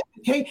 Yeah. Right.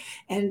 Okay.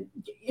 And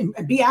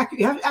be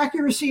accurate.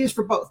 Accuracy is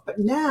for both. But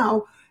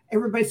now,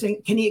 everybody's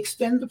saying, can he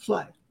extend the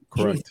play? Correct.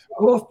 Can he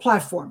throw off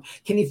platform?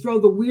 Can he throw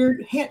the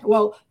weird hand?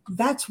 Well,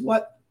 that's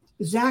what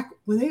Zach,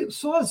 when they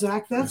saw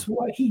Zach, that's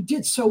what he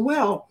did so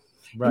well.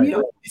 Right.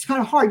 And, it's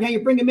kind of hard. Now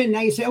you bring him in. Now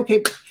you say,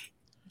 okay,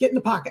 get in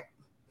the pocket.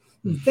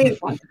 Stay in the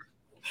pocket.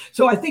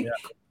 So I think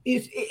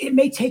it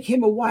may take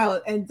him a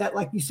while. And that,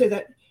 like you say,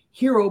 that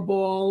hero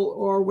ball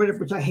or whatever,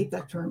 which I hate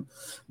that term.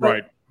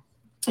 But,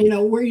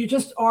 right. Where you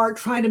just are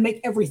trying to make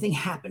everything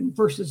happen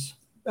versus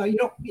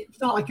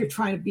it's not like you're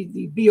trying to be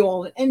the be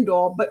all and end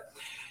all, but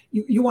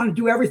you want to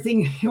do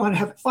everything. You want to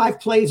have 5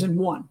 plays in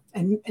one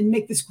and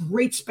make this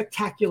great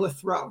spectacular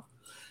throw.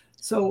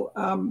 So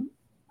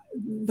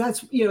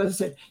that's, as I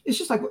said, it's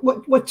just like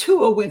what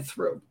Tua went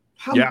through,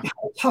 how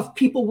tough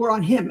people were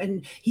on him,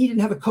 and he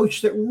didn't have a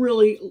coach that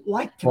really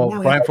liked him.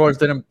 Well, Brian Flores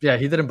he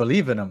didn't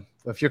believe in him.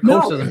 If your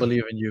coach doesn't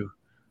believe in you,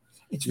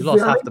 you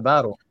lost half the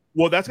battle.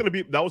 Well, that was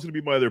going to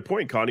be my other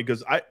point, Connie,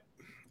 because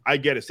I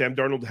get it. Sam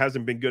Darnold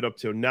hasn't been good up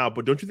till now,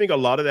 but don't you think a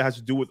lot of that has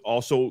to do with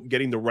also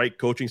getting the right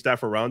coaching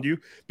staff around you?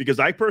 Because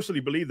I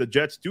personally believe the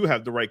Jets do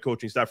have the right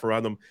coaching staff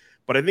around them,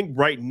 but I think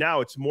right now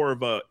it's more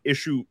of a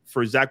issue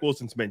for Zach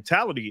Wilson's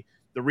mentality.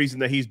 The reason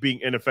that he's being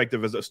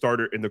ineffective as a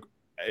starter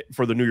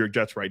for the New York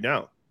Jets right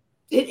now.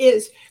 It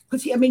is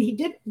because he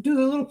did do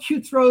the little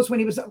cute throws when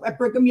he was at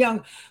Brigham Young,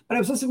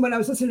 but when I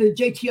was listening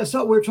to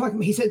JTSL, we were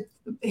talking. He said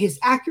his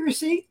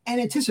accuracy and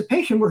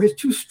anticipation were his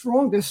 2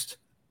 strongest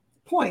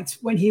points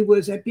when he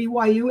was at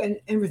BYU and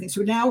everything.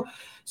 So now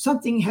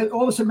something has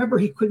all of a sudden, remember,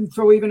 he couldn't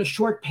throw even a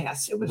short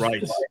pass. It was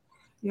right. Just,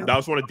 that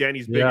was one of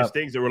Danny's biggest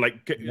things. They were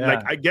like,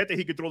 I get that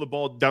he could throw the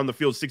ball down the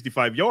field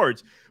 65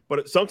 yards,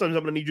 but sometimes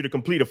I'm going to need you to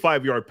complete a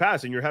 5-yard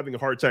pass, and you're having a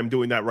hard time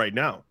doing that right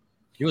now.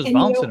 He was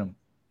bouncing him.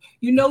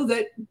 You know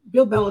that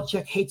Bill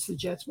Belichick hates the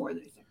Jets more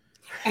than anything.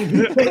 And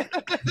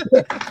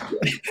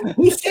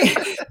he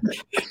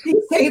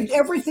saved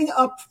everything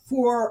up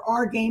for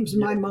our games in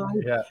my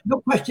mind. Yeah. No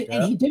question.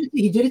 Yeah. And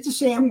he did it to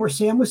Sam, where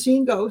Sam was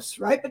seeing ghosts,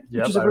 right? But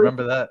I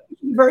remember that.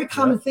 Very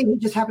common thing. He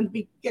just happened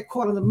to get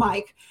caught on the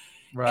mic.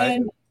 Right.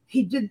 And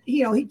he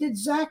did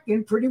Zach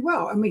in pretty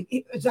well.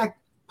 Zach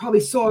probably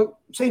saw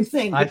same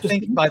thing. I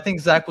think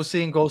Zach was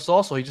seeing ghosts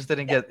also. He just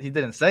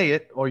didn't say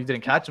it, or you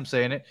didn't catch him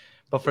saying it.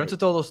 But for him to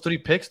throw those 3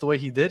 picks the way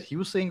he did, he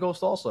was seeing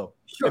ghosts also.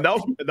 Sure. And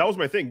that was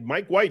my thing.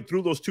 Mike White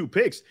threw those 2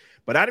 picks,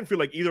 but I didn't feel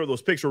like either of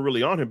those picks were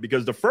really on him,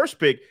 because the first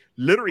pick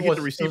literally hit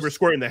the receiver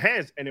square in the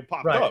hands and it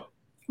popped up.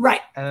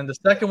 Right. And then the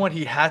second one,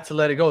 he had to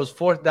let it go. It was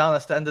 4th down.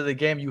 That's the end of the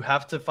game. You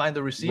have to find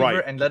the receiver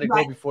and let it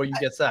go before you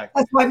get sacked.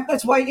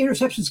 That's why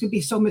interceptions can be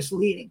so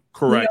misleading.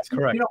 Correct.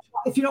 Correct.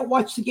 If you don't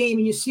watch the game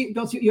and you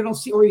don't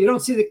see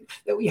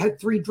that we had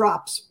 3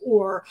 drops,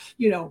 or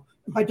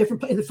by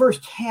different in the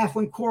first half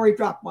when Corey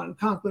dropped one,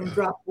 Conklin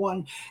dropped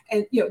one,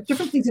 and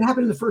different things that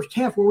happened in the first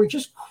half where we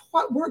just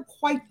weren't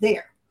quite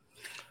there.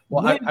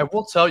 Well, I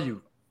will tell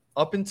you,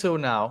 up until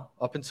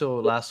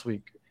last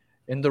week,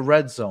 in the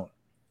red zone,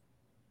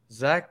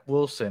 Zach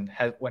Wilson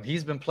when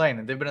he's been playing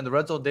and they've been in the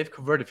red zone, they've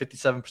converted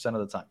 57% of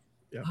the time.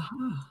 Yeah.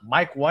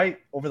 Mike White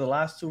over the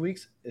last 2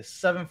 weeks is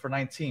 7 for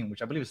 19,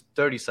 which I believe is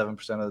 37%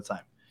 of the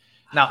time.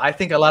 Now, I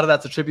think a lot of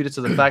that's attributed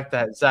to the fact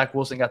that Zach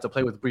Wilson got to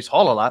play with Breece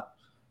Hall a lot,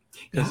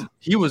 because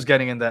he was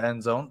getting in the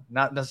end zone,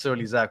 not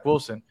necessarily Zach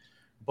Wilson,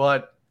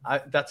 but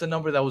that's a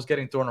number that was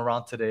getting thrown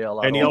around today a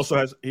lot. And he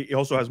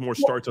also has more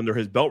starts under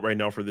his belt right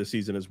now for this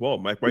season as well.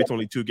 Mike White's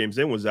only 2 games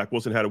in, when Zach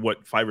Wilson had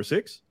 5 or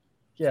 6.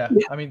 Yeah,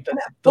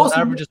 those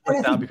averages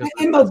went down because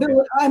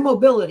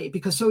mobility.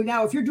 Because so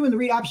now, if you're doing the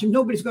read option,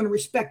 nobody's going to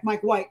respect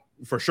Mike White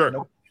for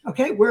sure.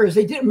 Okay, whereas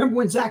they didn't remember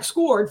when Zach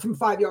scored from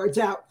 5 yards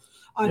out.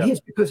 on his,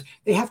 because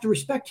they have to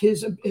respect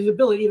his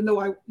ability, even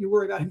though you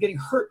worry about him getting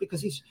hurt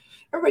because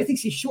everybody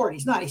thinks he's short.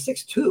 He's not. He's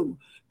 6'2",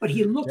 but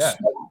he looks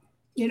small.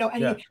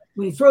 And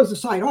when he throws the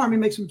side arm, he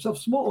makes himself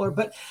smaller.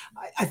 But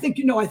I think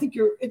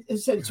you're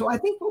said. So I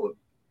think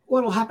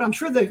what will happen, I'm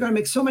sure they're going to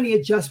make so many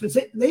adjustments.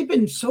 They've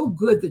been so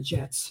good, the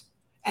Jets,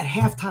 at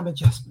halftime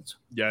adjustments.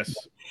 Yes.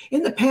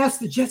 In the past,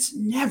 the Jets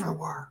never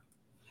were.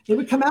 They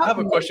would come out. I have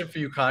a question for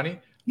you, Connie.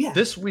 Yeah.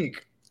 This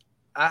week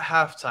at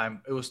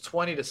halftime, it was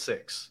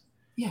 20-6.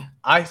 Yeah.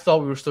 I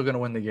thought we were still going to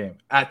win the game.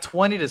 At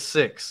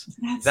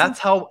 20-6,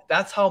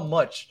 that's how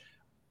much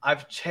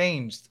I've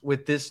changed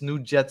with this new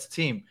Jets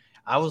team.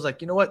 I was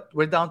like, you know what?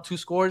 We're down 2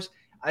 scores.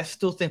 I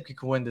still think we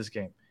can win this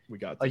game. We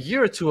got this. A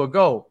year or two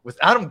ago, with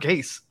Adam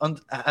Gase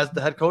as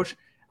the head coach,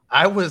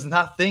 I was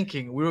not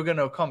thinking we were going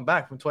to come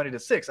back from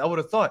 20-6. I would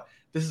have thought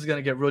this is going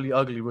to get really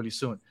ugly really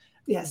soon.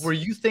 Yes. Were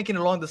you thinking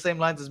along the same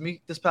lines as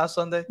me this past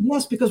Sunday?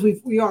 Yes, because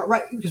we are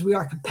right, because we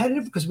are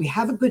competitive, because we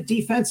have a good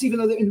defense, even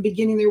though in the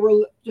beginning they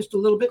were just a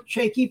little bit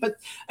shaky. But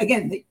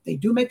again, they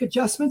do make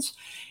adjustments,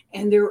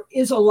 and there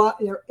is a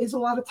lot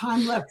of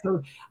time left.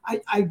 So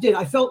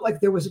I felt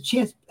like there was a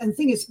chance. And the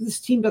thing is, this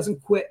team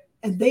doesn't quit,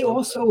 and they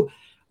also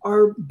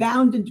are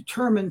bound and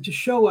determined to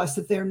show us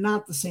that they're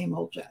not the same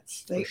old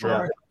Jets. They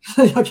are.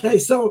 Okay,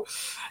 so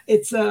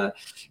it's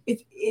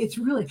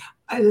really,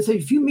 as I said,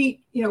 if you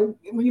meet,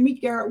 when you meet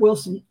Garrett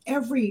Wilson,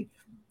 every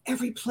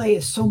play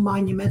is so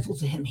monumental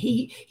to him.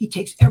 He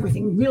takes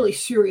everything really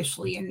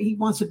seriously, and he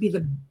wants to be the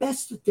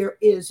best that there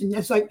is. And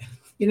that's like,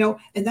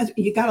 and that's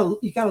you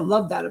gotta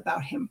love that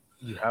about him.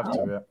 You have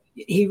to.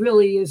 Yeah. He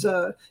really is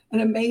an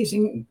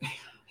amazing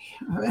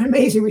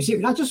receiver,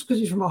 not just because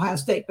he's from Ohio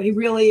State, but he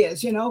really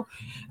is. I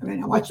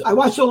mean, I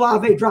watched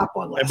Olave drop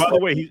one last. And by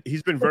the way,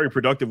 he's been very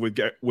productive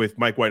with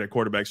Mike White at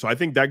quarterback. So I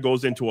think that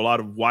goes into a lot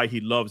of why he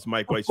loves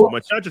Mike White so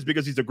much. Not just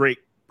because he's a great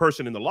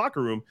person in the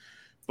locker room,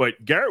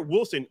 but Garrett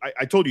Wilson.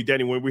 I told you,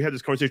 Danny, when we had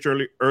this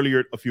conversation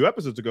earlier a few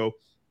episodes ago,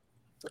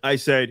 I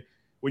said,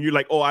 when you're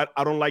like, oh, I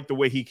don't like the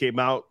way he came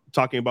out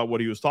talking about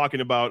what he was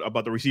talking about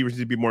the receivers need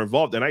to be more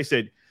involved. And I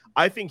said,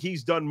 I think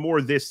he's done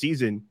more this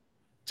season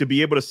to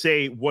be able to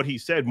say what he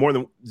said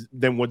more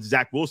than what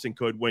Zach Wilson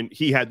could when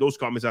he had those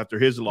comments after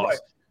his loss.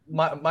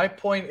 Right. My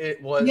point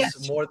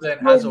was more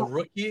than as a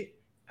rookie.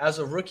 As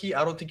a rookie,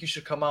 I don't think you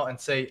should come out and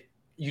say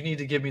you need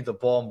to give me the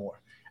ball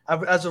more.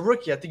 As a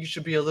rookie, I think you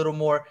should be a little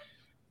more.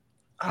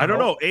 I don't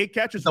know. 8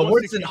 catches,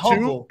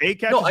 162. 8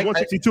 catches,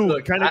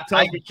 162. Kind of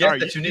I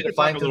get that you need to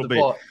find the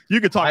ball. You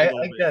can talk a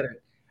little bit. I get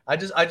it.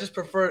 I just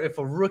prefer if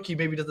a rookie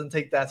maybe doesn't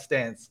take that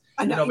stance.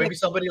 Maybe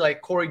somebody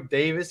like Corey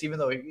Davis, even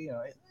though he's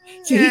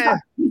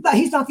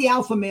not the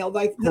alpha male.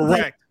 Like,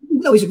 correct.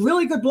 He's a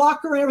really good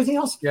blocker and everything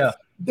else. Yeah.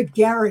 But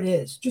Garrett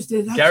is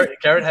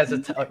Garrett has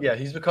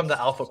he's become the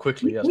alpha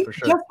quickly. Yes, for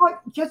sure.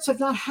 Jets have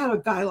not had a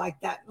guy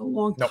like that in a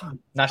long time.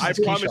 I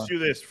promise you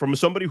this, from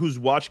somebody who's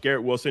watched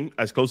Garrett Wilson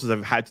as close as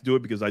I've had to do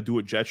it because I do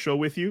a Jets show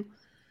with you.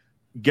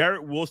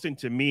 Garrett Wilson,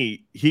 to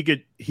me, he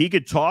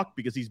could talk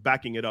because he's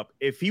backing it up.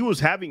 If he was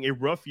having a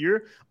rough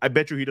year, I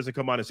bet you he doesn't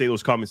come on and say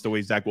those comments the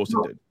way Zach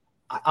Wilson did.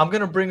 I'm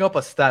going to bring up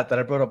a stat that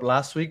I brought up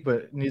last week,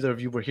 but neither of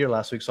you were here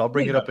last week, so I'll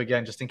bring it up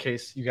again just in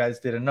case you guys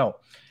didn't know.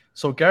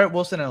 So Garrett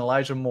Wilson and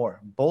Elijah Moore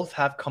both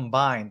have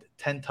combined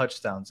 10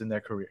 touchdowns in their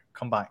career,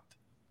 combined.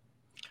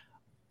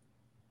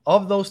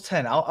 Of those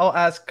 10, I'll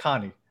ask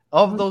Connie,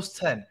 of those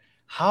 10,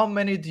 how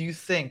many do you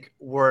think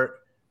were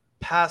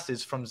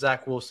passes from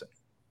Zach Wilson?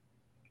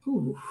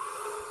 Ooh.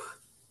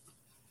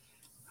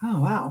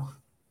 Oh, wow.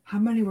 How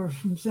many were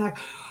from Zach?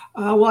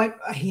 Well,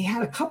 he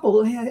had a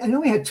couple. I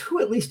know he had 2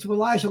 at least to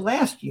Elijah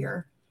last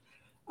year.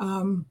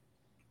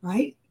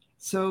 Right?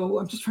 So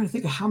I'm just trying to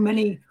think of how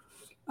many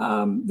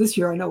this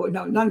year. I know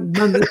none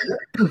this year.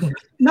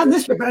 None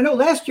this year, but I know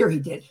last year he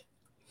did.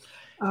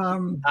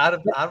 Out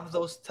of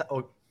those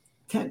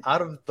 10.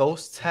 Out of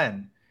those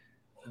 10,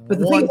 but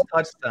one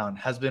touchdown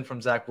has been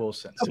from Zach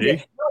Wilson.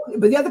 Okay.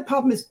 But the other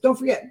problem is, don't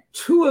forget,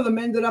 2 of them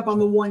ended up on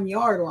the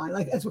 1-yard line.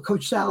 Like that's what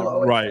Coach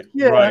Salo. Right.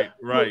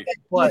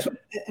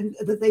 And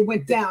that they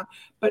went down.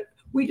 But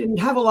we didn't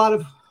have a lot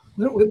of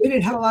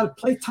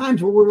play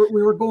times where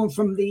we were going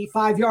from the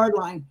 5-yard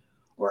line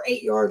or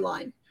 8-yard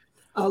line,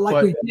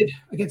 we did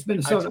against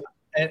Minnesota.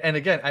 And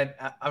again,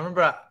 I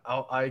remember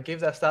I gave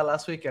that stat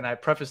last week, and I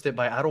prefaced it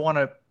by I don't want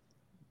to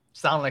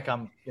sound like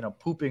I'm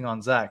pooping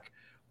on Zach,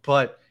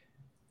 but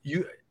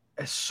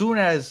as soon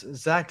as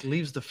Zach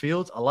leaves the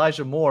field,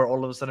 Elijah Moore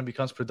all of a sudden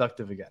becomes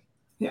productive again.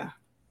 Yeah,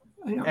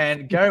 I know.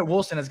 And Garrett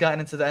Wilson has gotten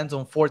into the end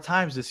zone 4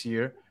 times this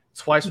year,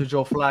 twice with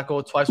Joe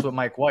Flacco, twice with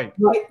Mike White.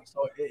 Right.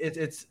 So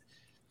it's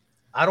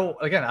I don't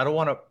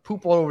want to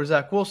poop all over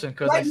Zach Wilson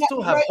because I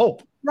still have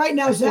hope. Right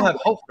now, Zach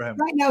have hope for him.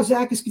 Right now,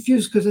 Zach is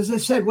confused because, as I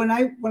said, when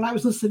I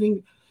was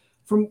listening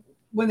from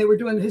when they were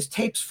doing his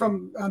tapes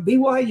from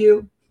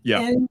BYU.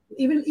 Yeah. And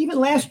even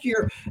last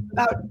year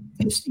about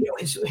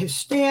his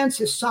stance,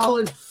 his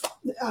solid,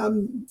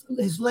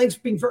 his legs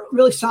being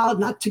really solid,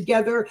 not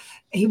together.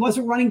 He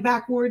wasn't running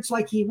backwards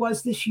like he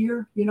was this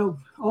year.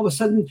 All of a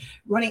sudden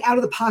running out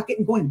of the pocket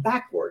and going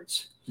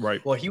backwards.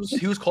 Right. Well, he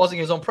was causing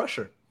his own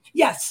pressure.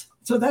 Yes.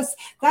 So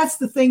that's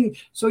the thing.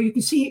 So you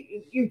can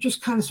see you're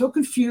just kind of so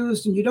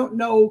confused and you don't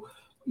know,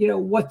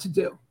 what to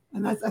do.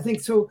 And I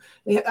think so.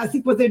 I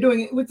think what they're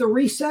doing with the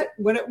reset,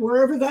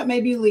 wherever that may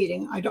be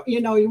leading,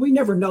 we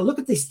never know. Look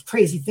at these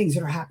crazy things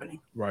that are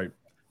happening. Right.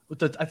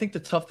 I think the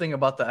tough thing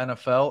about the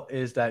NFL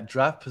is that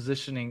draft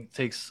positioning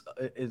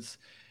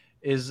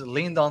is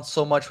leaned on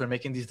so much when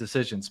making these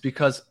decisions.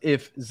 Because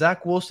if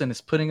Zach Wilson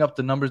is putting up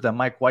the numbers that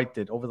Mike White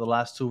did over the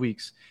last 2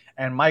 weeks,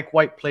 and Mike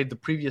White played the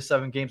previous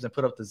 7 games and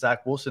put up the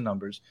Zach Wilson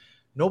numbers,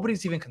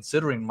 nobody's even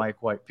considering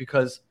Mike White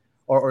because,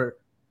 or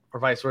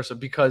vice versa,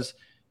 because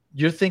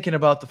you're thinking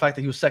about the fact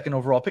that he was 2nd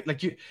overall pick.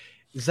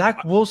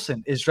 Zach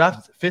Wilson is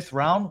drafted 5th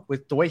round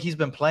with the way he's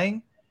been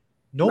playing.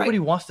 Nobody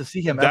wants to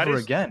see him ever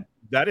again.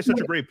 That is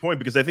such a great point,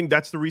 because I think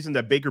that's the reason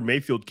that Baker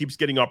Mayfield keeps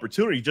getting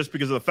opportunity, just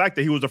because of the fact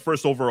that he was the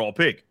 1st overall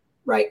pick.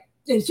 Right.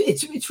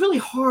 It's really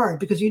hard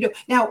because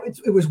now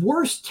it was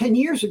worse 10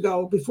 years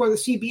ago before the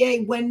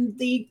CBA when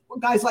the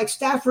guys like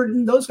Stafford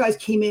and those guys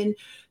came in.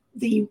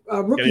 The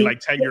rookie getting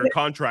like 10-year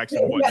contracts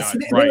and whatnot. Yes,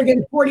 they were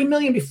getting $40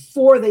 million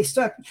before they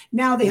stuck.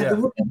 Now they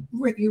have the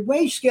rookie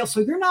wage scale,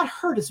 so you're not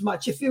hurt as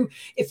much. If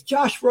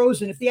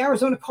the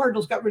Arizona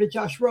Cardinals got rid of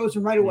Josh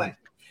Rosen right away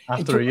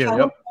after a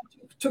year,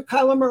 took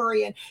Kyler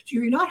Murray, and so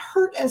you're not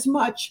hurt as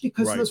much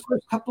because of those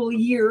first couple of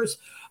years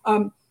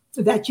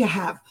that you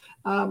have.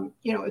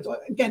 It's,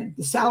 again,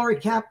 the salary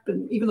cap,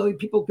 and even though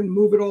people can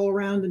move it all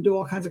around and do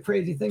all kinds of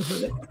crazy things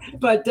with it,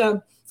 but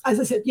as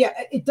I said,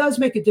 it does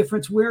make a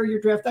difference where you're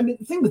drafted. I mean,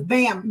 the thing with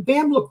Bam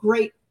looked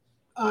great,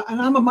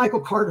 and I'm a Michael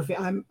Carter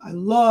fan. I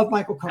love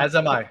Michael Carter. As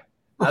am I. Okay.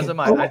 As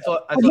am I. I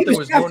thought there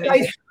was no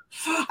need.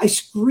 I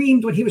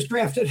screamed when he was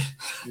drafted.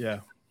 Yeah.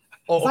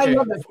 Oh, okay. I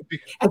love that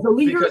as a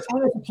leader and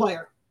as a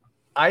player.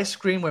 I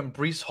screamed when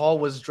Breece Hall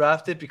was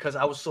drafted because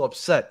I was so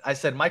upset. I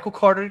said, Michael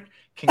Carter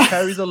can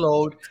carry the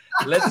load.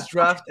 Let's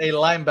draft a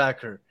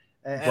linebacker.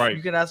 And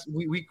you can ask,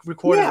 we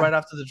recorded right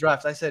after the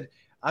draft. I said,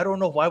 I don't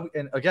know why.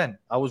 And again,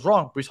 I was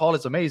wrong. Breece Hall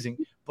is amazing.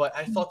 But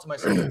I thought to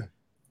myself,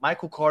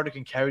 Michael Carter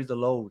can carry the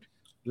load.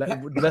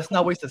 Let's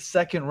not waste a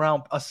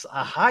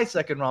high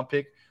second round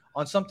pick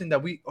on something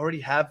that we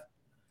already have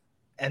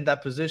in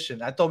that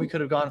position. I thought we could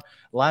have gone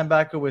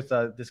linebacker with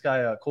this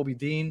guy, Kobe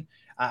Dean.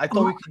 I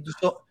thought we could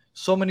do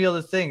so many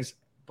other things.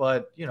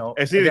 But,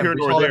 it's neither here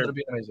nor there.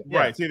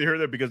 Right. It's neither here nor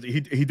there because he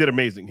did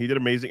amazing. He did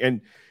amazing.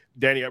 And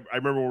Danny, I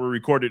remember when we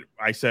recorded,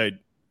 I said,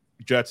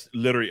 Jets,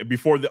 literally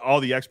before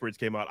all the experts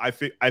came out, I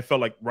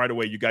felt like right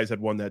away you guys had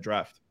won that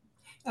draft.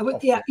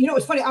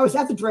 It's funny. I was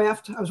at the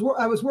draft. I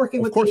was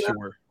working with. Of course you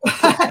were.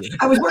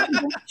 I was working.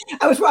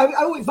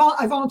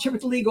 I volunteered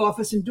with the league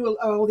office and do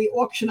all the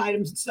auction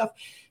items and stuff.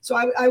 So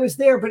I was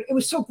there, but it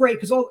was so great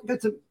because I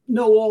got to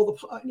know all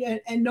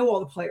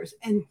the players.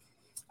 And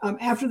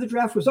after the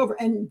draft was over,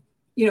 and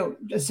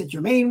I said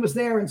Jermaine was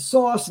there and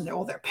Sauce and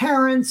all their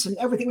parents and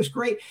everything was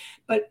great.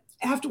 But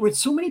afterwards,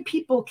 so many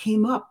people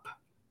came up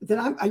that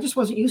I just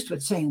wasn't used to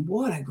it, saying,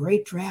 "What a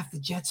great draft the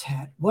Jets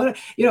had!" Right?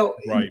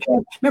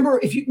 Remember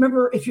if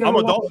you're I'm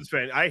a Dolphins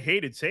fan, I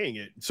hated saying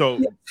it. So,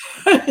 do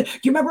you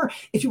remember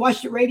if you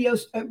watched at Radio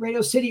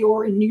City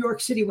or in New York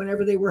City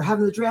whenever they were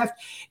having the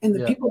draft, and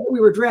the people that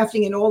we were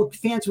drafting and all the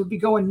fans would be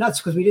going nuts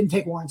because we didn't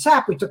take Warren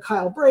Sapp, we took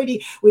Kyle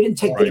Brady, we didn't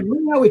take Dan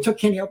Marino, we took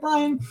Kenny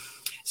O'Brien.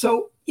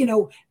 So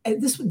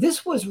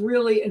this was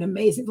really an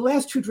amazing. The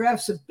last 2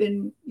 drafts have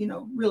been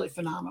really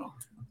phenomenal.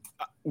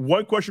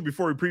 One question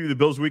before we preview the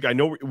Bills week. I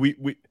know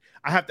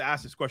I have to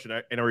ask this question,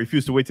 and I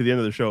refuse to wait to the end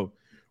of the show.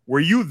 Were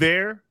you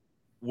there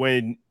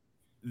when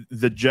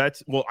the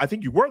Jets? Well, I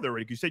think you were there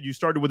already. You said you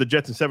started with the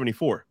Jets in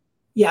 '74.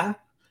 Yeah.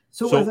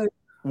 So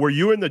were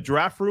you in the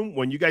draft room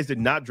when you guys did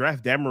not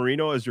draft Dan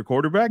Marino as your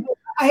quarterback?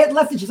 I had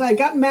left the Jets. I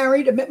got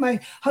married. I met my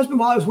husband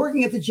while I was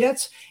working at the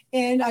Jets,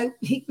 and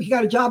he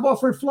got a job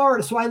offer in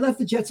Florida. So I left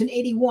the Jets in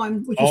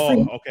 '81, which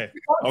was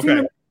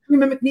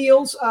Freeman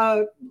McNeil's.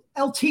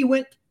 LT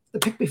went the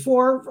pick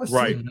before us, the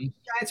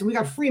Giants, and we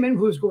got Freeman,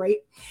 who was great.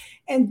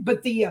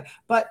 But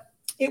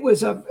it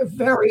was a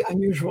very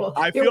unusual.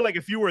 I feel like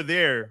if you were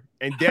there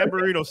and Dan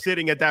Marino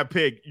sitting at that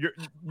pick,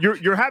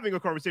 you're having a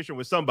conversation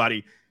with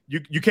somebody.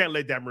 You can't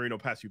let Dan Marino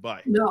pass you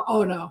by. No,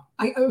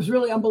 it was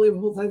really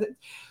unbelievable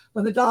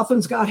when the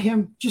Dolphins got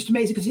him. Just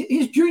amazing because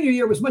his junior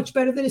year was much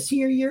better than his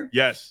senior year.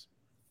 Yes,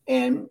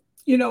 and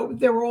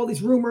there were all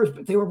these rumors,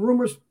 but they were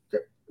rumors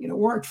that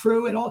weren't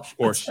true and all. Of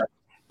course.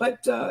 But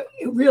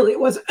it really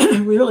was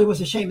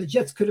a shame. The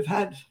Jets could have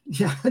had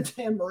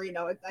Dan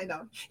Marino. I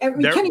know.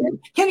 And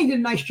Kenny did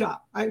a nice job.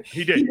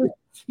 He did.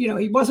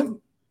 He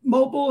wasn't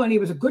mobile, and he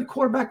was a good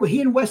quarterback. With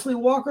he and Wesley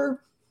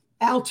Walker,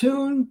 Al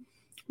Toon,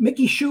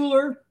 Mickey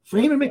Schuler,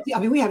 Freeman McNeil. I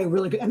mean, we had a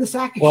really good, and the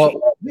Sackett.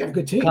 We had a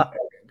good team.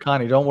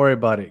 Connie, don't worry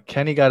about it.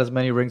 Kenny got as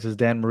many rings as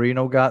Dan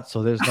Marino got,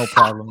 so there's no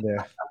problem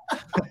there.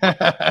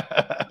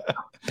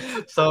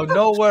 So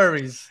no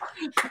worries.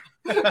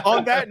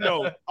 On that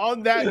note,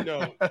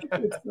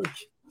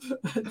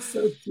 it's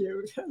so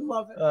cute. I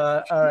love it.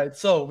 All right,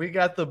 so we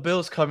got the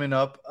Bills coming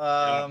up.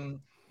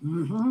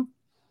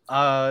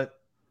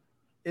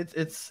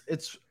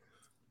 It's.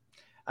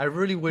 I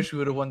really wish we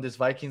would have won this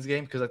Vikings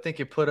game because I think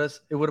it would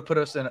have put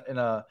us in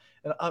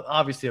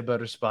obviously a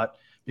better spot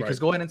because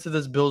going into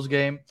this Bills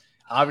game,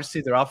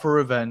 obviously they're out for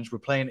revenge. We're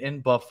playing in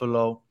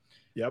Buffalo.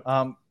 Yep.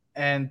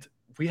 And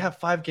we have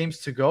 5 games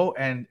to go,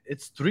 and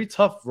it's 3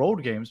 tough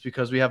road games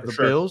because we have the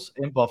Bills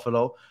in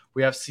Buffalo.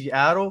 We have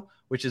Seattle,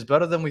 which is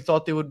better than we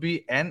thought they would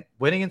be, and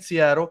winning in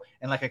Seattle.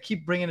 And like I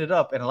keep bringing it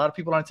up, and a lot of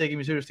people aren't taking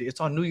me seriously. It's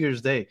on New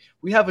Year's Day.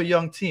 We have a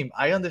young team.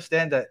 I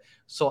understand that.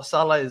 So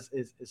Salah is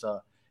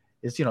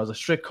a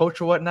strict coach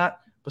or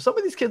whatnot, but some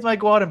of these kids might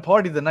go out and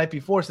party the night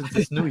before since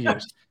it's New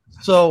Year's.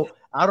 So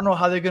I don't know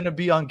how they're going to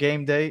be on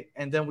game day.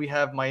 And then we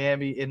have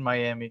Miami in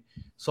Miami.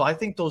 So I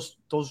think those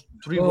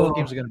 3 road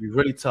games are going to be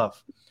really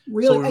tough.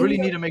 So we really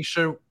need to make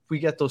sure we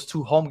get those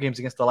 2 home games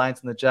against the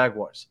Lions and the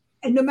Jaguars.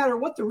 And no matter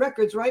what the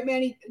records, right,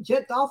 Manny?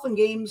 Jet Dolphin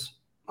games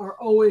are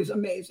always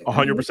amazing.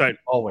 100%.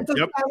 Always.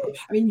 Yep.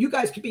 I mean, you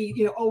guys could be,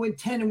 0-10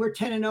 and we're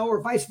 10-0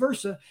 or vice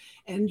versa.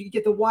 And you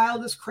get the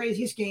wildest,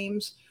 craziest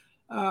games.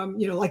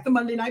 Like the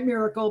Monday Night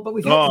Miracle, but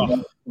we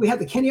had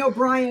the Kenny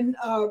O'Brien,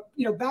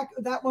 back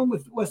that one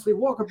with Wesley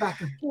Walker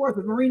back and forth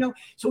with Marino.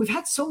 So we've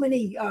had so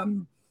many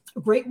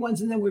great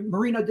ones, and then when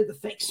Marino did the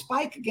fake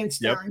spike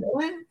against Aaron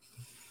Glenn,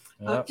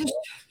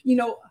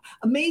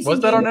 amazing. Was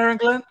that on Aaron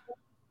Glenn?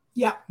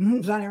 Yeah, it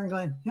was on Aaron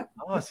Glenn. Yep.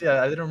 Oh, see,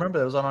 I didn't remember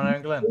it was on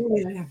Aaron Glenn.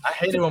 Yeah. I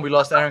hated when we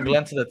lost Aaron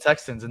Glenn to the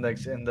Texans in the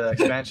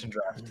expansion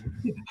draft.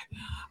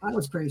 That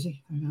was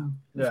crazy. I know.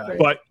 Yeah,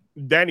 but.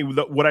 Danny,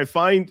 what I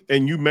find,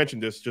 and you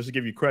mentioned this just to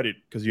give you credit,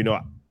 because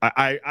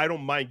I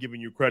don't mind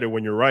giving you credit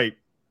when you're right.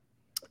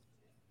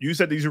 You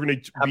said these are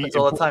going to be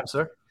all the time,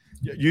 sir.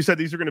 You said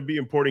these are going to be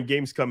important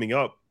games coming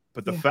up,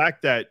 but the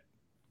fact that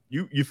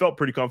you felt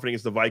pretty confident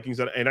against the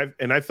Vikings,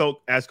 and I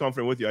felt as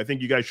confident with you. I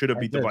think you guys should have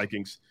beat the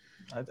Vikings.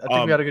 I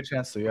think we had a good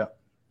chance to.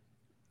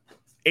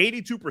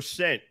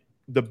 82%,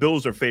 the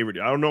Bills are favored.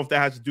 I don't know if that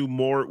has to do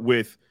more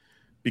with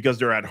because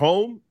they're at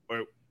home,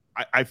 or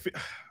I feel.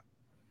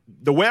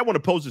 The way I want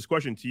to pose this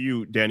question to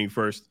you, Danny,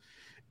 first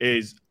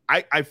is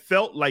I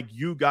felt like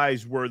you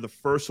guys were the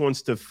first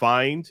ones to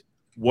find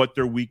what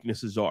their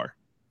weaknesses are.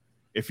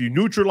 If you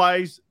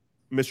neutralize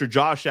Mr.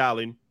 Josh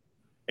Allen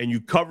and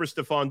you cover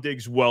Stephon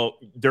Diggs well,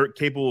 they're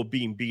capable of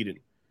being beaten.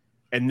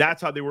 And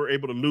that's how they were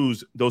able to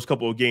lose those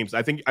couple of games.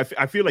 I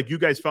feel like you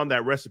guys found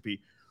that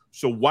recipe.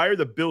 So why are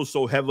the Bills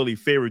so heavily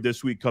favored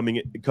this week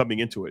coming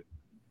into it?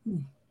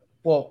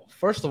 Well,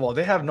 first of all,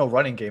 they have no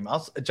running game.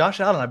 Josh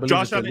Allen, I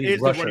believe, is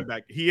the running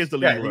back. He is the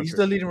leading rusher. He's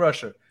the leading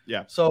rusher.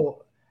 Yeah.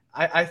 So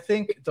I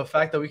think the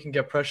fact that we can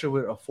get pressure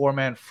with a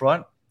 4-man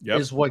front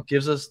is what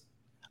gives us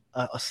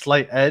a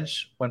slight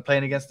edge when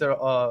playing against their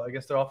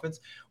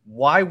offense.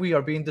 Why we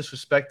are being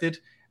disrespected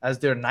as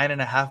their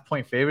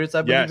 9.5-point favorites,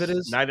 I believe it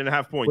is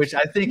 9.5 points, which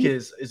I think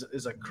is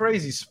a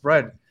crazy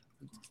spread.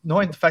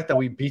 Knowing the fact that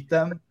we beat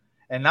them.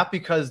 And not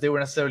because they were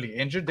necessarily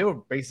injured. They were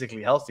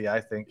basically healthy, I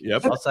think.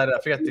 Yep. Outside of,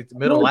 I forget the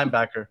middle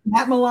linebacker.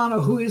 Matt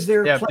Milano, who is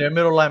their their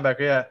middle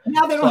linebacker, yeah.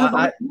 Now they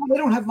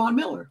don't have Von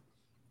Miller.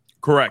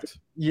 Correct.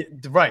 Yeah,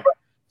 right.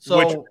 So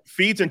which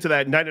feeds into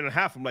that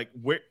 9.5. I'm like,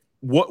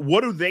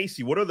 what do they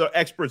see? What are the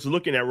experts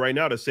looking at right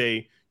now to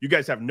say you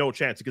guys have no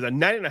chance? Because at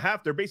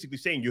 9.5, they're basically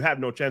saying you have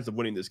no chance of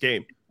winning this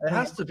game. It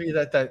has to be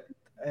that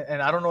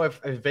and I don't know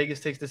if Vegas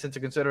takes this into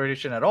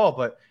consideration at all,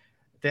 but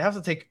they have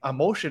to take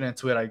emotion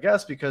into it, I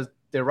guess, because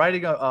they're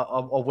riding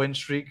a win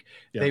streak.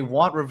 Yeah. They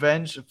want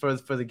revenge for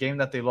the game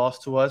that they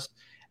lost to us.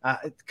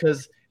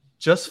 Because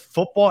just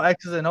football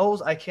X's and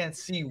O's, I can't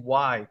see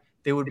why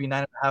they would be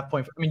 9.5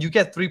 points. I mean, you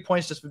get 3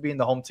 points just for being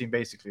the home team,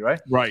 basically, right?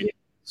 Right.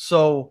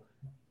 So,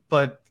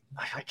 but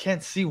I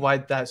can't see why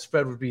that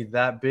spread would be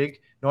that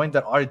big, knowing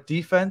that our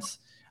defense.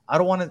 I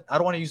don't want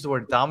to use the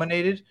word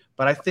dominated,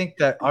 but I think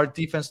that our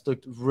defense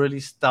looked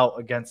really stout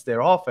against their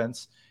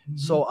offense. Mm-hmm.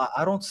 So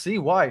I don't see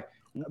why.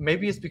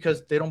 Maybe it's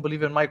because they don't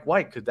believe in Mike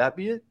White. Could that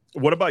be it?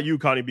 What about you,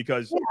 Connie?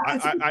 Because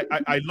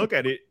I look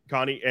at it,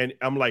 Connie, and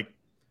I'm like,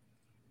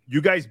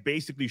 you guys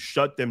basically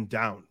shut them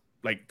down,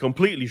 like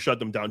completely shut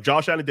them down.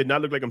 Josh Allen did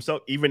not look like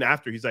himself even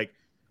after. He's like,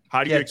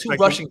 how do you expect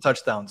 2 rushing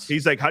touchdowns?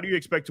 He's like, how do you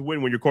expect to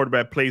win when your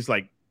quarterback plays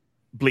like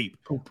bleep,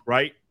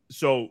 right?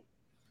 So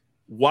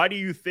why do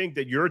you think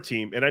that your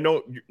team, and I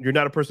know you're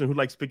not a person who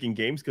likes picking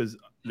games because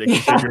like you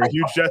said, you're a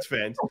huge Jets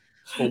fan,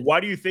 but why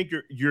do you think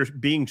you're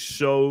being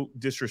so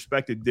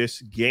disrespected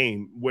this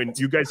game when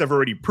you guys have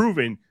already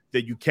proven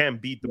that you can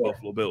beat the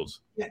Buffalo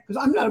Bills? Yeah,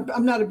 because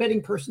I'm not a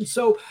betting person.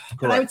 So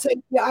I would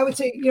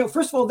say,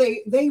 first of all,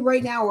 they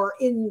right now are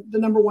in the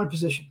number 1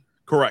 position.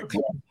 Correct. Okay?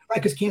 Right,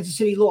 because Kansas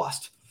City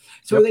lost.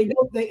 So they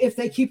know if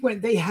they keep winning,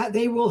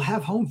 they will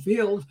have home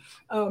field,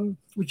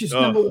 which is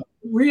number 1.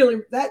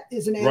 Really, that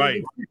is an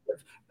added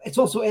incentive. It's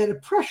also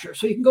added pressure.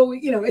 So you can go,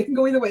 it can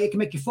go either way. It can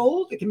make you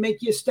fold. It can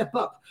make you step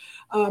up.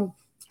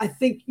 I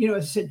think, as I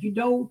said,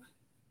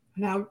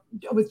 now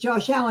with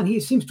Josh Allen, he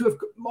seems to have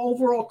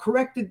overall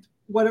corrected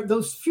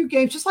those few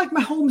games, just like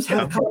Mahomes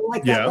had kind of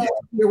like that last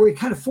year where he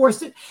kind of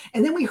forced it.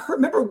 And then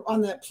remember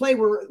on that play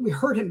where we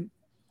heard him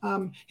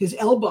his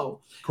elbow.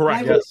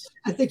 Correct.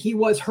 I think he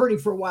was hurting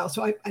for a while.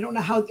 So I don't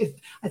know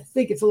I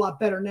think it's a lot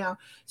better now.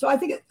 So I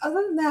think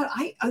other than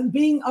that,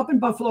 being up in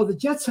Buffalo, the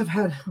Jets have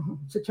had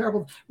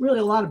really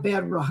a lot of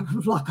bad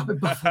luck up in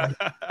Buffalo.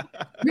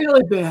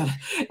 Really bad.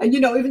 And,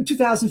 even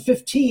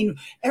 2015,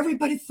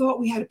 everybody thought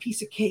we had a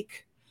piece of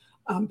cake.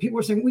 People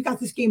were saying, we got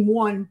this game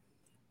won.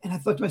 And I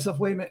thought to myself,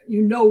 wait a minute,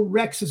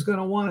 Rex is going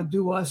to want to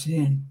do us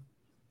in.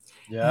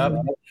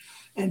 Yeah.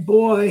 And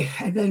boy,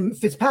 and then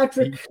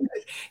Fitzpatrick,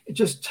 it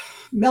just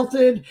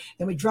melted,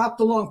 and we dropped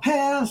the long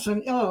pass,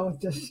 and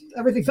just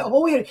everything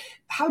fell.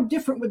 How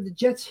different would the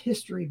Jets'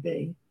 history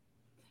be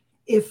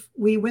if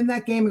we win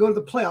that game and go to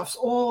the playoffs?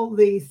 All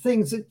the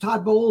things that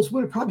Todd Bowles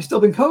would have probably still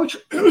been coach,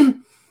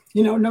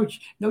 no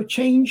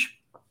change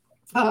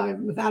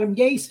with Adam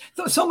Gase.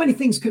 So many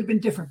things could have been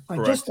different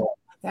by just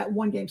that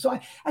one game. So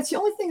that's the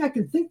only thing I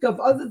can think of,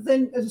 other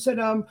than, as I said,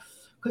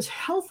 because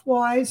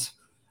health-wise,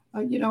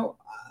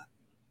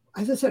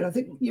 as I said, I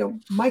think,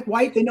 Mike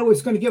White, they know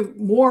is going to give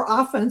more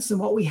offense than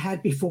what we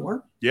had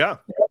before. Yeah.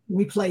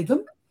 We played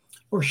them,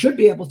 or should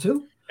be able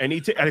to. And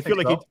I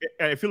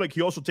feel like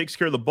he also takes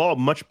care of the ball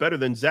much better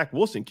than Zach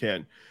Wilson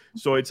can.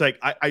 So it's like,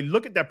 I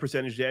look at that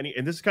percentage, Danny,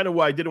 and this is kind of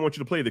why I didn't want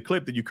you to play the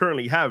clip that you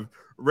currently have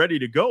ready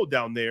to go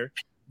down there,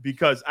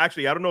 because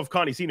actually, I don't know if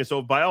Connie's seen it.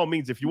 So by all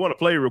means, if you want to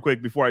play real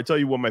quick before I tell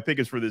you what my pick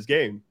is for this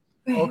game.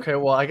 Okay,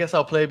 well, I guess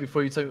I'll play it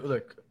before you tell me.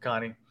 Look,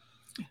 Connie,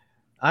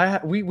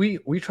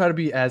 we try to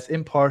be as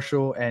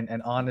impartial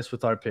and honest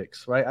with our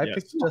picks, right? I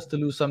pick just to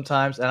lose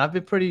sometimes, and I've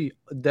been pretty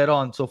dead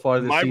on so far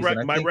this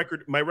season. My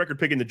record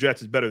picking the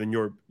Jets is better than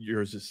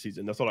yours this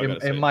season. That's all I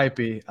gotta say. It might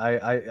be.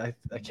 I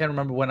can't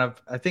remember when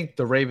I think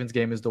the Ravens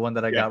game is the one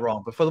that I got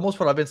wrong, but for the most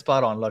part, I've been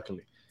spot on,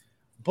 luckily.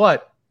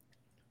 But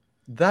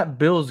that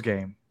Bills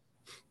game,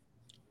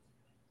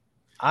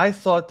 I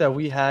thought that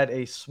we had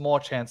a small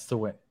chance to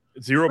win.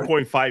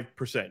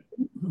 0.5%.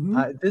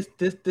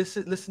 This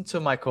listen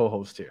to my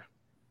co-host here.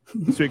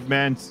 This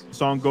man's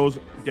song goes,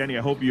 Danny,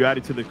 I hope you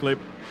added to the clip.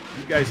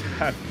 You guys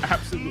have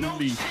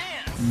absolutely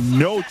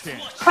no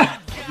chance of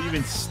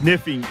even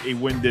sniffing a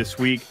win this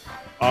week.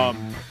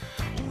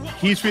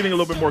 He's feeling a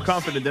little bit more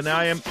confident than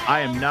I am. I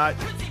am not.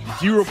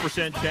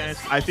 0% chance.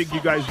 I think you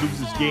guys lose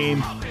this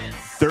game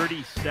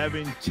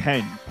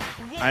 37-10.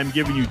 I'm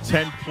giving you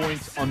 10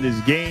 points on this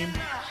game.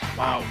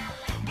 Wow.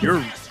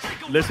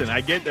 Listen, I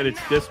get that it's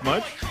this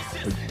much,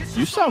 but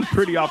you sound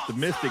pretty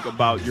optimistic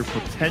about your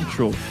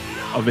potential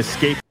of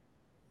escape.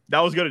 That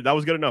was good. That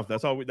was good enough.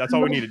 That's all we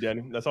needed,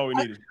 Danny. That's all we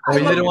needed. I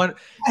didn't want.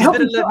 I hope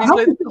you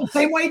feel the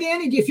same way,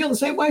 Danny. Do you feel the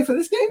same way for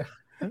this game,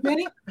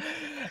 Danny?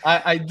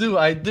 I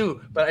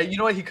do. But you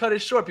know what? He cut it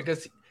short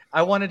because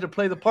I wanted to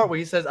play the part where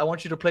he says, "I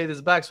want you to play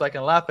this back so I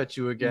can laugh at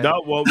you again."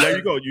 No, well, there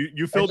you go.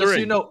 You filled her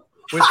in.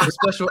 With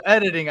special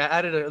editing, I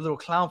added a little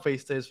clown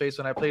face to his face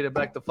when I played it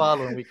back the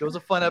following week. It was a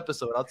fun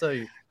episode, I'll tell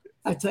you.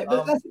 But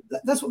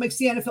that's what makes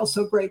the NFL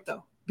so great,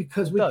 though,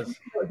 because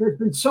there's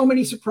been so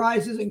many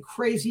surprises and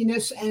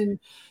craziness and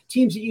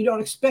teams that you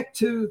don't expect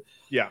to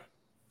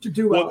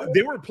do well. Well,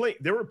 they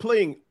were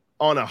playing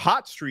on a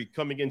hot streak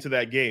coming into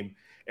that game,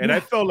 and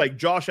I felt like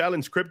Josh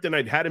Allen's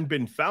kryptonite hadn't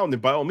been found.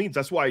 And by all means,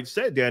 that's why I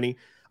said, Danny,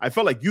 I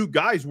felt like you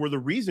guys were the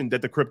reason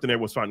that the kryptonite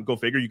was found. Go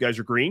figure, you guys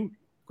are green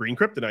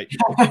kryptonite.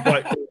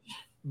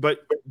 But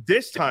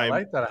this time, I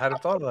like that. I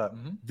hadn't thought of that.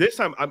 Mm-hmm. This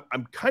time,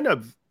 I'm kind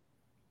of,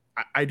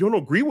 I don't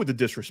agree with the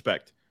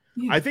disrespect.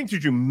 Yeah. I think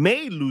that you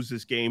may lose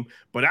this game,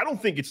 but I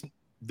don't think it's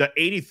the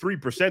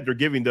 83% they're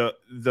giving the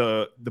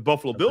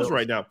Buffalo Bills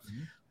right now.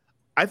 Mm-hmm.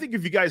 I think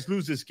if you guys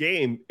lose this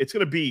game, it's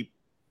going to be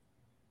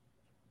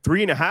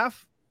 3.5,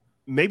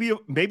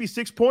 maybe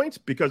 6 points,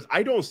 because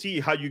I don't see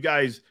how you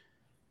guys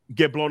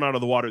get blown out of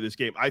the water this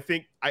game. I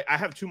think I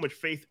have too much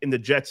faith in the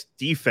Jets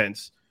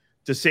defense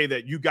to say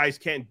that you guys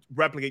can't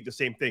replicate the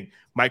same thing.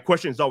 My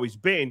question has always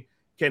been,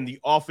 can the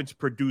offense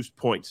produce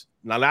points?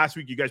 Now, last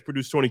week, you guys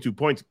produced 22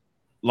 points,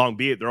 long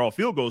be it, they're all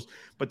field goals.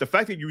 But the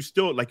fact that you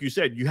still, like you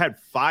said, you had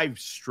 5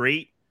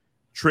 straight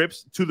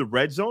trips to the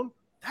red zone,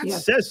 that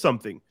says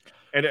something.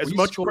 And as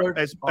much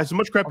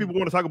crap people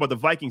want to talk about the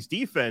Vikings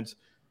defense,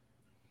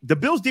 the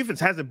Bills defense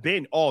hasn't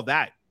been all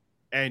that.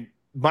 And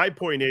my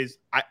point is,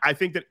 I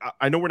think that,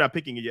 I know we're not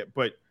picking it yet,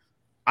 but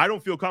I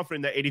don't feel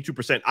confident in that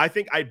 82%. I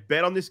think I'd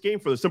bet on this game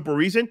for the simple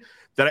reason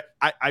that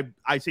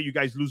I say you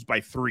guys lose by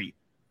 3.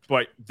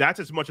 But that's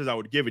as much as I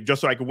would give it,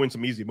 just so I could win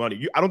some easy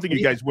money. I don't think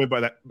you guys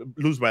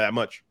lose by that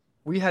much.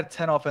 We had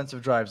 10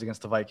 offensive drives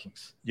against the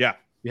Vikings. Yeah.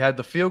 We had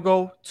the field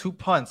goal, 2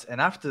 punts,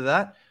 and after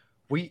that,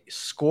 we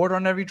scored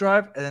on every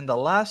drive. And then the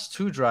last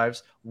 2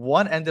 drives,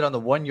 one ended on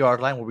the 1-yard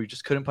line where we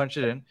just couldn't punch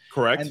it in.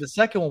 Correct. And the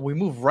second one, we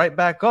moved right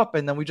back up,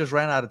 and then we just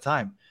ran out of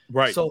time.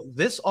 Right. So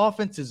this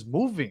offense is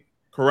moving.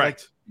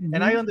 Correct.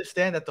 And I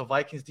understand that the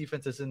Vikings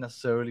defense isn't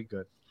necessarily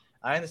good.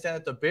 I understand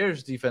that the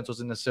Bears defense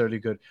wasn't necessarily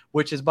good,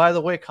 which is, by the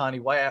way,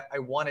 Connie, why I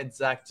wanted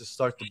Zach to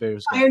start the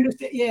Bears game. I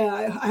understand.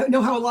 Yeah, I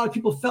know how a lot of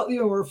people felt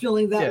were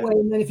feeling that way.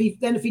 And then if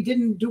he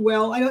didn't do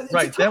well, I know.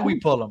 Then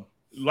we pull him.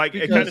 Like,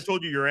 it kind of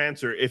told you your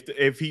answer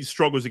if he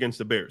struggles against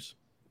the Bears.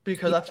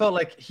 Because I felt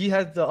like he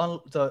had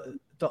the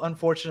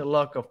unfortunate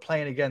luck of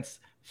playing against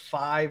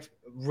 5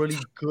 really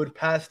good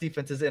pass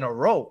defenses in a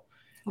row.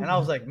 And I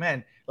was like,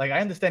 man, like, I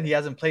understand he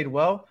hasn't played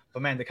well,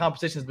 but man, the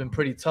competition has been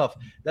pretty tough.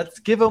 Let's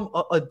give him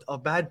a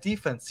bad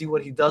defense, see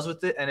what he does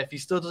with it. And if he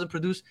still doesn't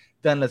produce,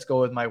 then let's go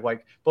with Mike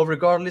White. But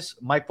regardless,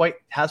 Mike White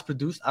has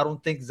produced. I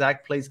don't think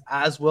Zach plays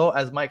as well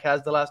as Mike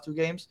has the last 2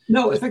 games.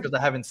 No, because I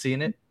haven't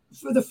seen it.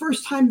 For the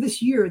first time this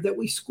year that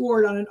we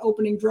scored on an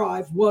opening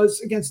drive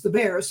was against the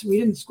Bears. We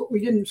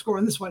didn't score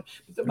on this one.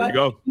 But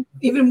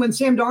even when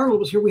Sam Darnold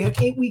was here, we had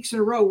 8 weeks in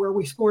a row where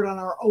we scored on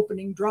our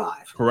opening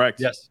drive.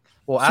 Correct. Yes.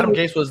 Well, Adam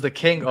Gase was the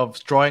king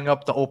of drawing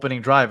up the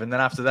opening drive, and then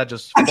after that,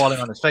 just falling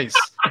on his face.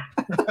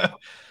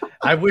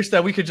 I wish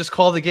that we could just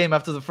call the game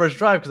after the first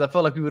drive because I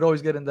felt like we would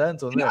always get in the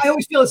end zone. I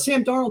always feel that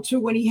Sam Darnold, too,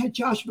 when he had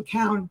Josh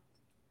McCown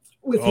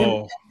with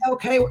him.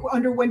 Okay,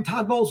 when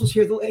Todd Bowles was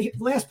here, the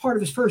last part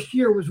of his first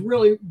year was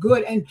really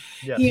good, and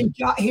he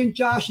and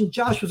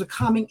Josh was a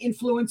calming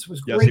influence.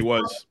 Was great. Yes, he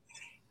was.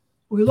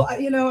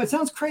 It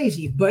sounds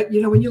crazy, but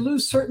when you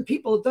lose certain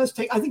people, it does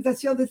take. I think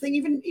that's the other thing.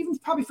 Even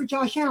probably for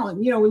Josh Allen,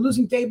 we're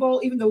losing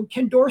Daboll, even though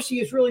Ken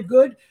Dorsey is really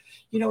good.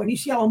 And you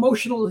see how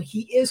emotional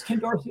he is, Ken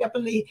Dorsey, up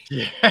in the.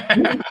 Yeah.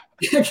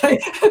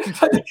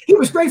 He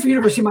was great for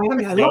University of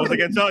Miami. That was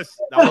against us.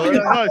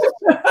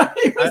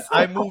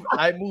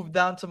 I moved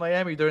down to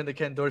Miami during the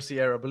Ken Dorsey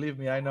era. Believe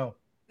me, I know.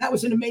 That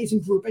was an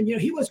amazing group, and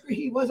he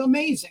was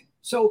amazing.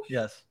 So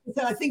yes,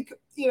 I think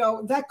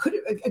that could,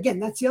 again,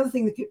 that's the other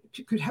thing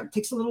that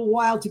takes a little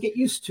while to get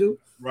used to.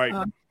 Right.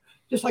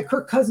 Just like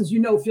Kirk Cousins,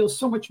 feels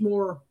so much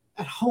more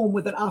at home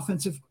with an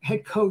offensive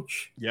head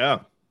coach. Yeah.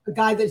 A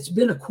guy that's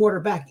been a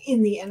quarterback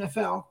in the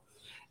NFL.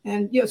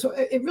 And so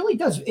it really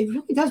does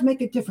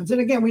make a difference.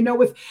 And again, we know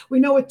with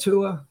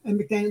Tua and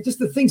McDaniel, just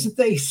the things that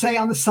they say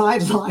on the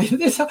sideline.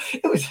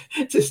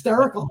 It's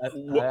hysterical.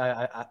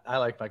 I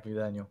like Mike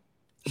McDaniel.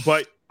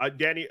 But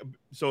Danny,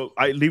 so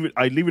I leave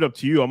it up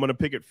to you. I'm going to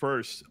pick it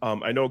first.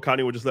 I know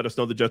Connie will just let us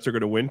know the Jets are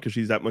going to win because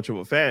she's that much of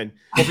a fan.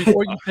 Well,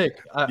 before you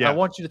pick, I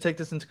want you to take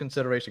this into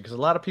consideration because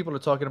a lot of people are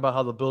talking about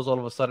how the Bills all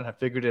of a sudden have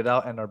figured it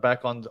out and are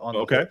back on the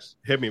horse.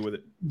 Hit me with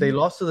it. They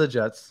lost to the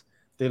Jets.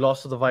 They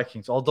lost to the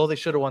Vikings, although they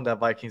should have won that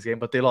Vikings game,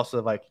 but they lost to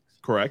the Vikings.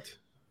 Correct.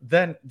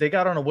 Then they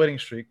got on a winning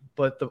streak,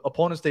 but the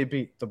opponents they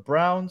beat, the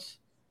Browns,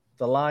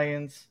 the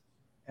Lions,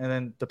 and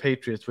then the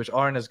Patriots, which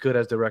aren't as good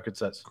as their record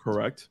says.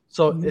 Correct.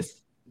 So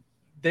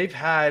they've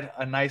had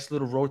a nice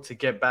little road to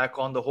get back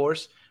on the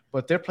horse,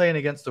 but they're playing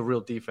against the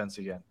real defense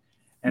again.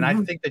 And I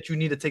think that you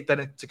need to take that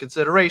into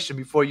consideration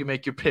before you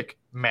make your pick,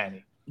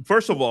 Manny.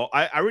 First of all,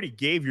 I already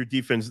gave your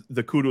defense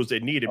the kudos they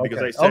needed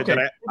because I said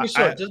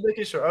that just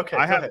making sure. Okay,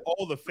 I have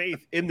all the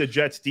faith in the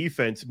Jets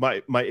defense.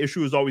 My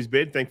issue has always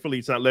been, thankfully,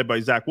 it's not led by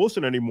Zach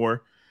Wilson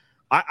anymore.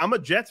 I'm a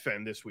Jets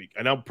fan this week,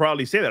 and I'll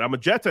probably say that. I'm a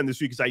Jets fan this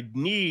week because I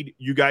need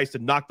you guys to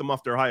knock them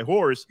off their high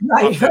horse,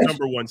 off the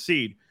number 1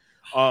 seed.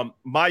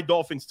 My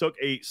Dolphins took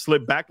a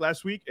slip back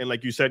last week, and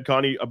like you said,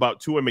 Connie,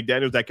 about Tua and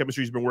McDaniels, that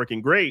chemistry has been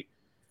working great.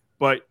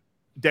 But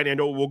Danny, I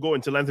know we'll go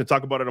into length and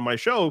talk about it on my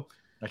show.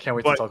 I can't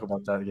wait to talk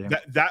about that game.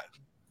 That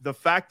the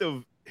fact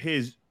of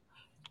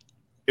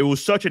it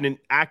was such an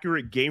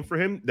inaccurate game for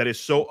him that is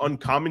so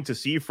uncommon to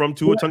see from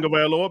Tua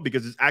Tagovailoa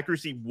because his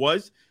accuracy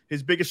was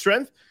his biggest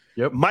strength.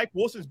 Yep. Mike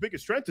Wilson's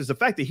biggest strength is the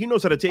fact that he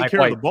knows how to take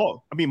care of the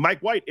ball. I mean, Mike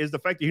White is the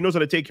fact that he knows how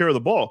to take care of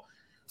the ball.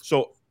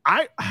 So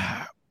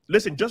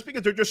listen, just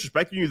because they're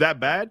disrespecting you that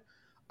bad,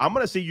 I'm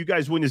going to see you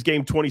guys win this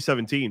game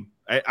 2017.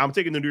 I'm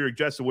taking the New York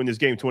Jets to win this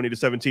game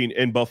 20-17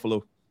 in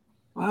Buffalo.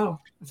 Wow.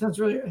 That sounds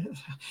really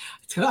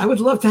 – I would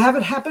love to have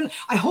it happen.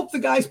 I hope the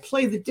guys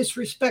play the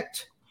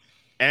disrespect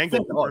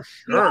angle for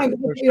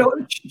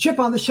sure. Chip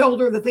on the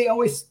shoulder that they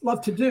always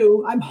love to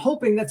do. I'm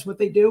hoping that's what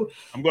they do.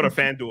 I'm going to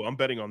FanDuel. I'm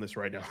betting on this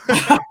right now.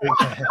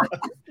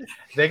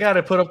 They got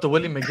to put up the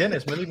Willie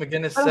McGinnis. Willie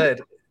McGinnis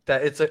said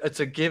that it's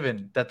a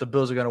given that the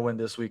Bills are going to win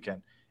this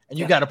weekend. And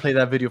you got to play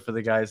that video for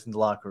the guys in the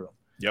locker room.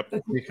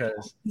 Yep.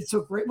 Because it's so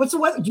great. What's the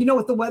weather? Do you know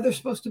what the weather's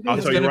supposed to be?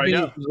 It's going to be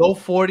low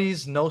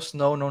 40s, no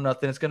snow, no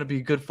nothing. It's going to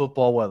be good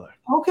football weather.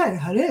 Okay,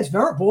 that is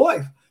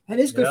Boy, that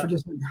is good for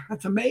December.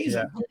 That's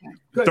amazing. Yeah. Okay,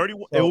 good.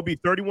 31. It will be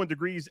 31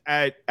 degrees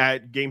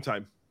at game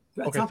time.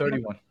 That's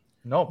 31.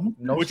 No,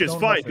 which is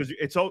fine because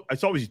it's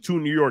always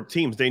 2 New York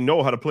teams. They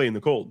know how to play in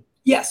the cold.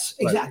 Yes,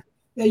 exactly. Right.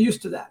 They're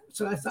used to that,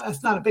 so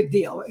that's not a big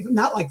deal.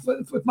 Not like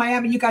with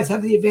Miami, you guys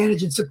have the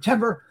advantage in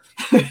September.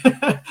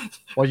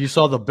 Well, you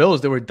saw the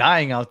Bills; they were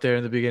dying out there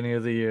in the beginning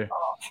of the year,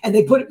 and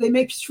they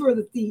make sure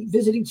that the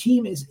visiting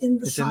team is in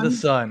the sun. In the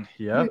sun,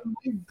 yeah.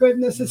 My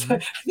goodness,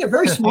 they're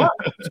very smart,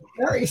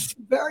 very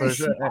smart.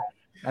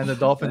 And the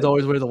Dolphins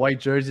always wear the white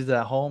jerseys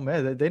at home.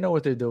 Man, they know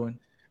what they're doing.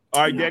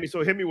 All right, Danny.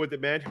 So hit me with it,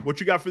 man. What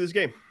you got for this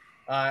game?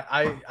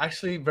 I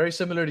actually very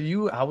similar to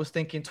you. I was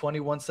thinking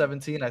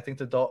 21-17. I think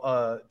the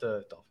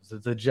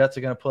Dolphins, the Jets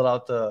are going to pull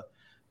out the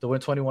win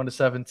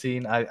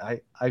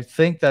 21-17. I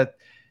think that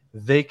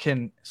they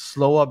can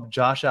slow up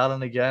Josh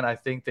Allen again. I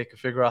think they can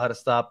figure out how to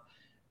stop.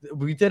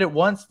 We did it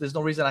once. There's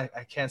no reason I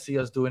can't see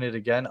us doing it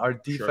again. Our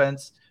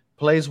defense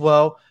plays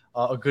well.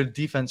 a good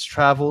defense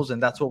travels,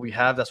 and that's what we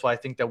have. That's why I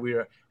think that we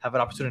have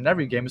an opportunity in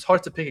every game. It's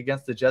hard to pick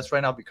against the Jets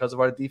right now because of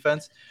our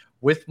defense.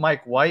 With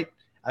Mike White,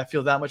 I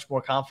feel that much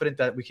more confident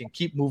that we can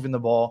keep moving the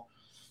ball.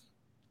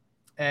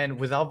 And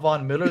without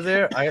Von Miller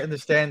there, I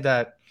understand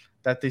that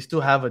they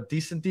still have a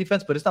decent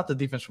defense, but it's not the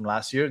defense from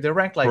last year. They're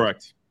ranked like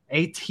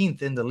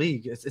 18th in the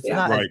league. It's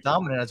not as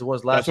dominant as it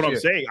was last year.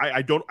 That's what I'm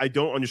saying. I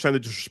don't understand the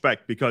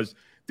disrespect because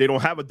they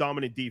don't have a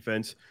dominant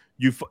defense.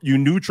 You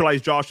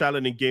neutralized Josh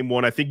Allen in game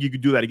 1. I think you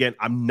could do that again.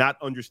 I'm not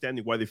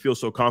understanding why they feel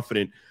so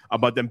confident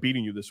about them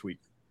beating you this week.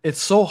 It's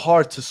so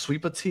hard to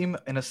sweep a team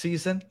in a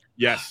season.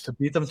 Yes. To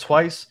beat them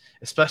twice,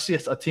 especially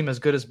a team as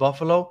good as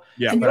Buffalo.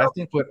 Yeah. But I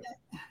think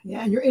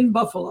and you're in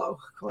Buffalo. Of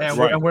course.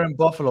 And we're in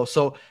Buffalo.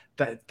 So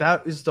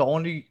that is the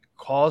only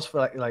cause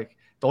for like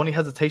the only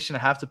hesitation I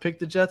have to pick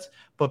the Jets.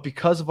 But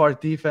because of our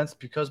defense,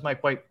 because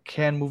Mike White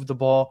can move the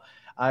ball,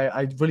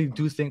 I really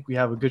do think we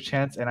have a good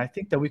chance. And I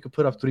think that we could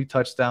put up 3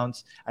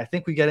 touchdowns. I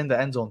think we get in the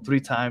end zone 3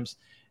 times.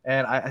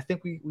 And I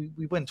think we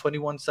win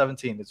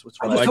 21-17. It's what's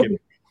what I like.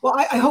 Well,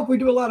 I hope we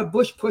do a lot of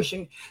bush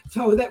pushing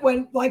so that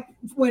when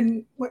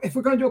if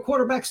we're going to do a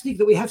quarterback sneak,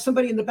 that we have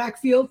somebody in the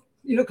backfield,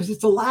 because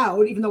it's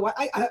allowed, even though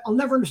I'll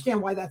never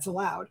understand why that's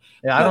allowed.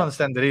 Yeah, I don't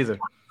understand it either.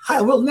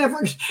 I will never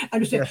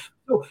understand. Yeah.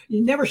 So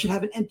you never should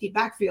have an empty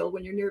backfield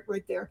when you're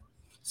right there.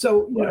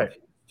 So,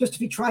 just if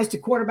he tries to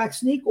quarterback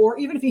sneak, or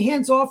even if he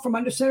hands off from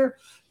under center,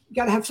 you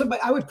got to have somebody.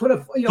 I would put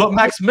put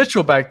Max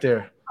Mitchell back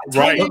there.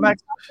 Right. Back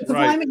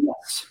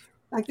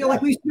there,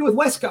 like we used to do with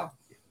Wesco.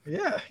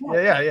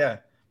 Yeah.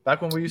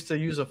 Back when we used to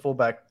use a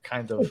fullback,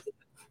 kind of.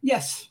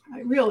 Yes,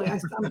 I'm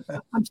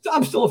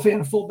still a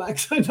fan of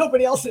fullbacks.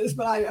 Nobody else is,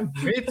 but I am.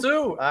 Me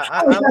too.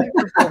 I like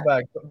the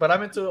fullback, but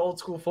I'm into old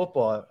school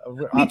football.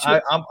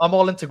 I'm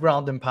all into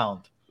ground and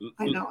pound.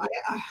 I know.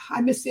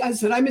 I miss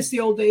the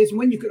old days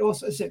when you could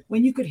also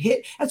when you could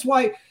hit. That's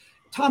why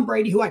Tom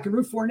Brady, who I can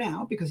root for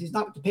now because he's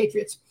not with the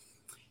Patriots,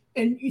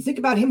 and you think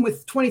about him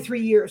with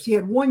 23 years. He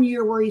had 1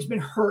 year where he's been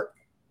hurt,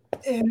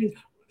 and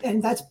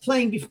that's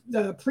playing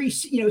the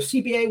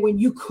CBA when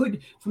you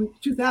could, from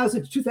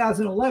 2000 to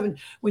 2011,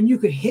 when you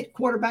could hit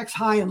quarterbacks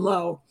high and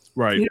low.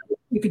 Right.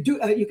 You could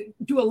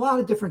do a lot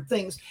of different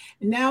things.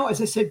 And now,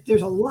 as I said,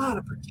 there's a lot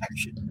of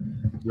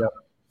protection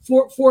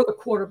for the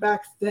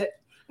quarterbacks.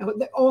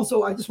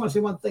 Also, I just want to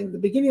say one thing. The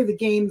beginning of the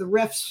game, the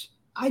refs,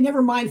 I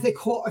never mind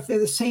if they're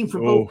the same for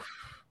both.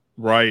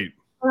 Right.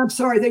 I'm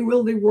sorry, they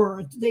really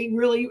weren't. They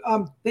really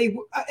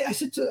I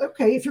said,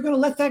 okay, if you're going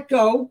to let that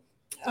go.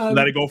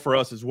 Let it go for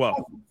us as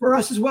well.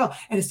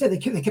 And instead, they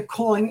kept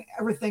calling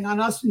everything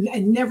on us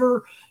and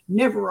never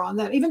on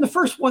that. Even the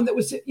first one that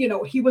was,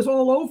 he was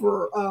all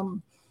over.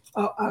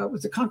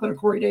 Was it Conklin or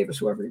Corey Davis,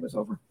 whoever he was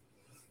over.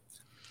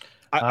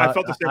 I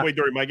felt the same way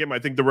during my game. I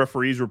think the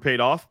referees were paid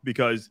off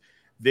because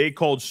they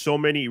called so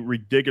many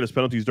ridiculous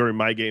penalties during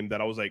my game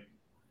that I was like,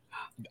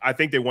 I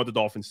think they want the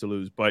Dolphins to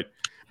lose. But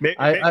it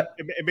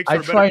makes for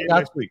a better game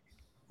next week.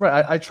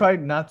 Right. I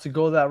tried not to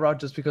go that route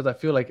just because I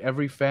feel like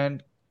every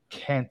fan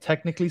can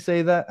technically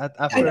say that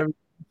after every.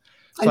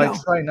 So I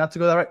try not to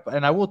go that right.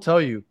 And I will tell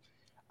you,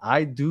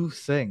 I do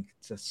think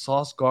that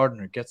Sauce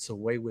Gardner gets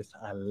away with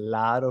a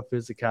lot of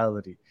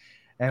physicality.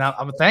 And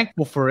I'm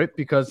thankful for it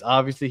because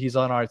obviously he's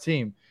on our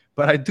team.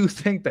 But I do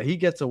think that he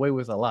gets away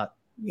with a lot.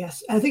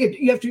 Yes, and I think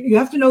you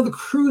have to know the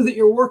crew that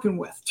you're working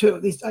with too.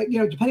 These,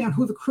 depending on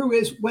who the crew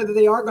is, whether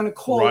they are going to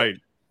call. Right.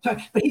 But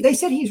they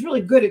said he's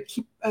really good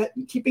at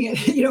keeping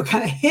it,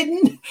 kind of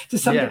hidden to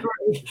some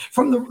degree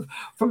from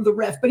the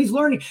ref. But he's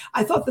learning.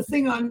 I thought the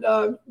thing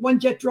on One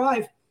Jet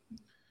Drive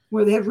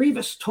where they had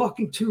Revis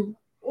talking to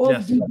all the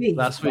DBs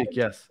last week.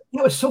 Yes,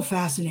 that was so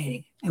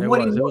fascinating. And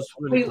what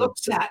he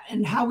looks at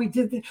and how he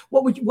did.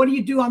 What do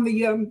you do on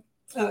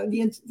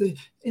the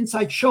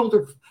inside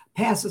shoulder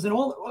passes and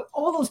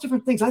all those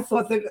different things? I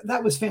thought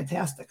that was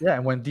fantastic. Yeah,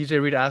 and when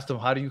DJ Reed asked him,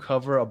 how do you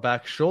cover a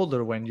back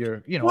shoulder when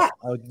you're,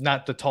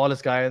 not the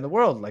tallest guy in the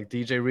world, like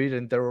DJ Reed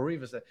and Darrelle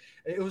Revis,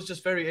 it was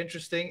just very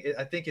interesting.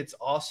 I think it's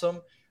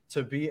awesome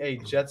to be a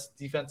Jets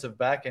defensive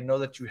back and know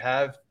that you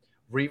have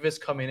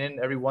Revis coming in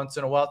every once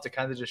in a while to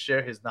kind of just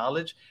share his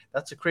knowledge.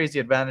 That's a crazy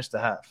advantage to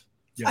have.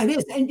 Yeah. It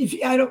is, and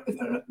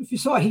if you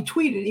saw it, he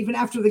tweeted even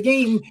after the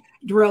game.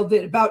 Darrell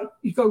did about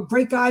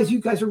great guys.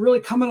 You guys are really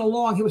coming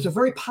along. It was a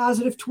very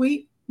positive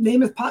tweet.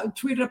 Namath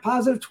tweeted a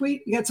positive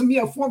tweet. You got some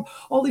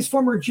all these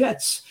former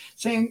Jets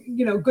saying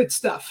good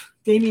stuff.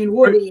 Damian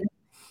Woody.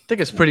 I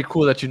think it's pretty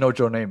cool that you know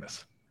Joe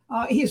Namath.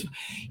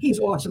 He's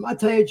awesome. I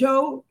tell you,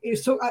 Joe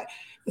is so.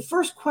 The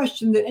first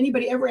question that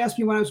anybody ever asked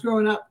me when I was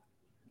growing up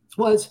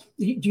was,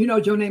 do you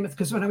know Joe Namath?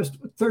 Because when I was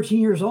 13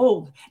 years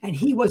old, and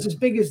he was as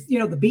big as the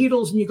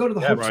Beatles, and you go to the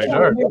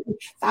hotel,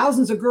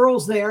 thousands of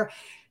girls there.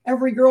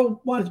 Every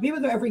girl wanted to be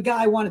with him. Every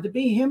guy wanted to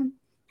be him.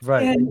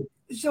 Right. And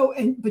so,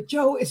 but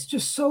Joe is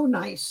just so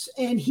nice,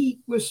 and he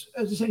was,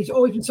 as I said, he's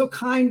always been so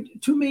kind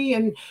to me.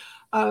 And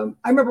I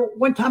remember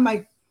one time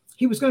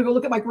he was going to go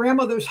look at my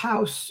grandmother's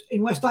house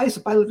in West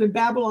Islip. I lived in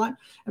Babylon.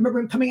 I remember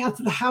him coming out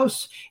to the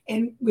house,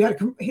 and he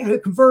had a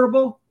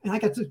convertible, and I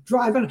got to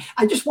drive on.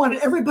 I just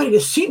wanted everybody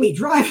to see me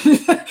driving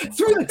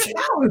through the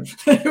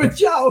town with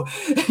Joe,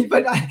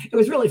 but it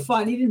was really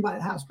fun. He didn't buy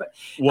the house, but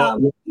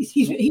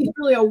he's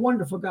really a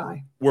wonderful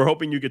guy. We're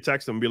hoping you could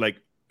text him and be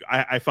like,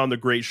 I found a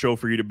great show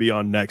for you to be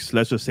on next.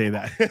 Let's just say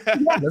that.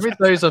 Let me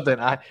tell you something.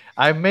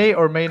 I may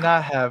or may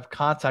not have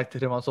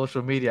contacted him on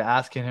social media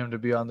asking him to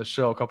be on the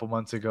show a couple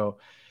months ago.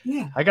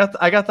 Yeah, I got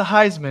the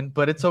Heisman,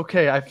 but it's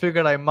okay. I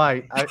figured I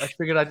might. I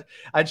figured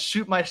I'd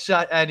shoot my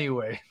shot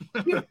anyway.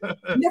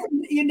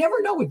 you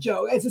never know with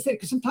Joe, as I said,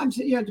 because sometimes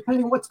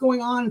depending on what's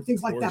going on and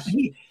things like that.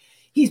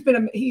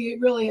 But he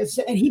really is,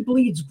 and he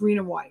bleeds green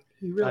and white.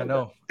 He really I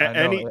know.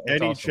 Any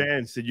awesome.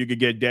 chance that you could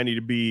get Danny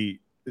to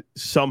be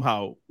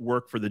somehow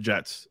work for the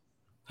Jets?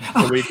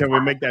 Can we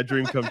make that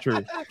dream come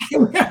true?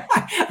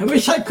 I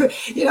wish I could.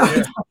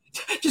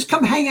 Just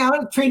come hang out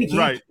at training camp.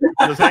 Right.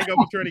 Just hang out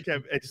at training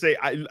camp and say,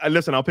 I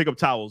listen, I'll pick up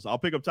towels.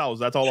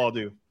 That's all I'll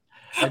do.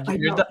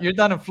 You're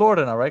down in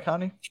Florida now, right,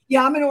 Connie?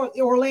 Yeah, I'm in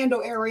the Orlando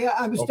area.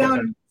 I was down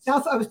in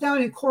South. I was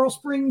down in Coral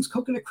Springs,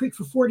 Coconut Creek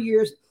for 40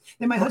 years.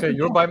 Then my husband. Okay,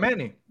 you're by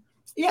Manny.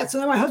 Yeah, so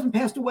then my husband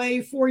passed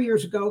away 4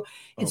 years ago,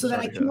 and so then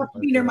I came up to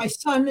be near my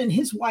son and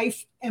his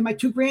wife and my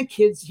 2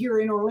 grandkids here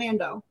in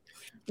Orlando.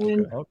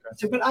 And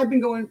so, but I've been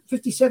going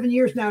 57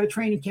 years now to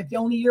training camp. The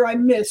only year I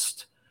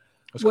missed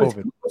was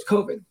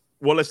COVID.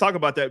 Well, let's talk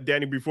about that,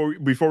 Danny, before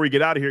we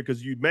get out of here,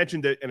 because you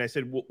mentioned it, and I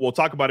said we'll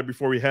talk about it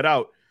before we head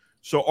out.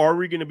 So are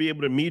we going to be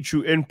able to meet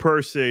you in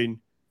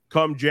person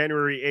come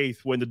January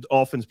 8th when the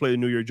Dolphins play the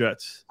New York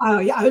Jets?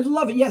 Yeah, I would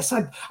love it. Yes,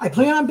 I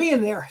plan on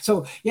being there.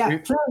 So, yeah,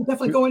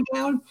 definitely going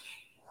down.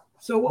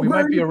 So we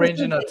might be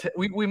arranging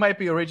we might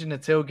be arranging a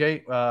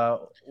tailgate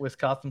with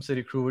Gotham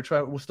City Crew.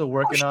 We're still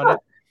working on it.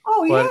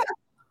 Oh, yeah.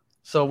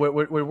 So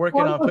we're working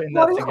on putting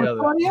that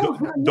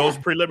together. Those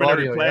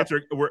preliminary plans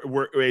are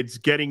it's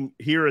getting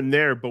here and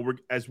there, but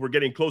as we're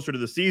getting closer to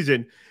the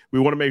season, we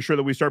want to make sure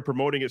that we start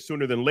promoting it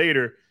sooner than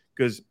later.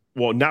 Because,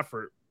 well, not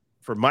for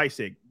my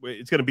sake,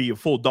 it's going to be a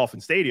full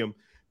Dolphin stadium,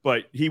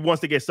 but he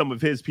wants to get some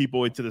of his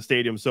people into the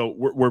stadium. So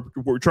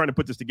we're trying to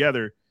put this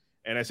together.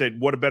 And I said,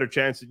 what a better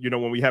chance,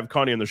 when we have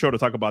Connie on the show to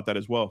talk about that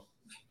as well.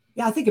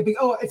 Yeah, I think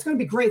it's going to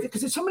be great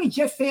because there's so many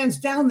Jet fans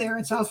down there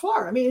in South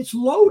Florida. I mean, it's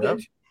loaded.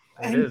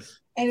 Yep, it is.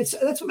 And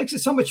that's what makes it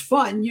so much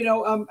fun.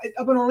 Up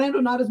in Orlando,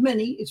 not as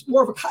many. It's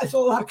more of it's a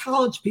lot of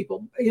college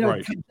people,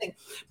 right. Kind of thing.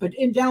 But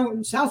down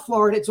in South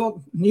Florida, it's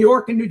all New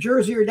York and New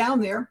Jersey are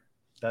down there.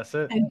 That's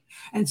it.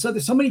 And so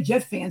there's so many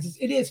Jet fans.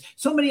 It is.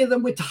 So many of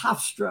them went to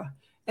Hofstra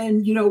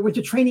and, went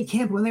to training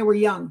camp when they were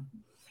young.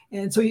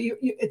 And so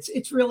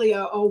it's really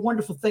a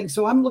wonderful thing.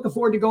 So I'm looking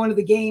forward to going to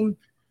the game.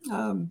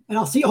 And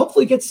I'll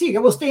hopefully get to see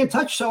you. We'll stay in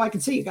touch so I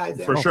can see you guys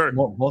there. For sure.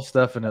 Most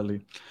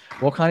definitely.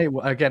 Well, Connie,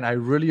 again, I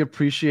really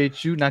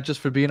appreciate you, not just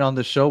for being on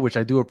the show, which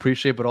I do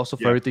appreciate, but also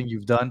for everything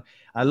you've done.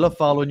 I love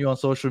following you on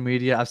social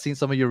media. I've seen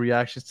some of your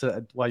reactions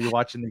to while you're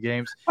watching the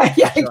games.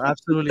 You're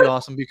absolutely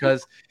awesome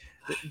because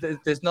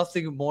there's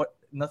nothing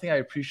I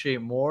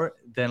appreciate more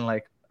than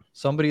like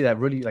somebody that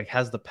really like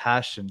has the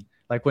passion.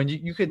 Like when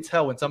you can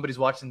tell when somebody's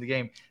watching the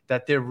game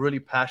that they're really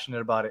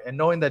passionate about it, and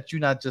knowing that you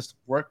not just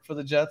work for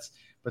the Jets,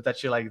 but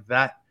that you're like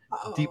that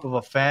deep of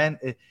a fan,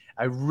 it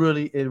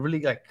really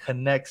like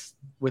connects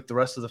with the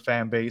rest of the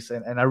fan base,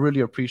 and I really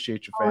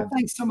appreciate your fans.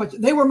 Thanks so much.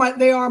 They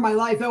are my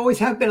life. They always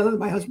have been. Other than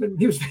my husband,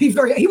 he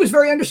was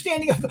very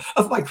understanding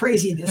of my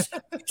craziness.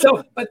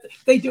 So, but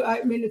they do.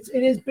 I mean, it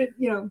is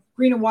been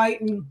green and white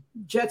and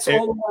Jets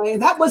all the way.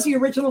 And that was the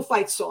original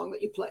fight song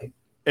that you played.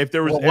 If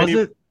there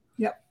was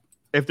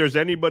if there's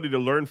anybody to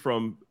learn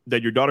from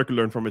that your daughter could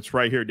learn from, it's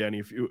right here,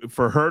 Danny.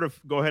 For her to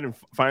go ahead and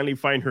finally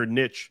find her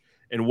niche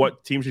and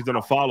what team she's going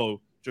to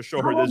follow, just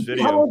show her this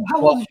video. How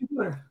old is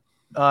your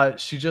daughter?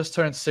 She just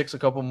turned 6 a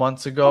couple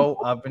months ago.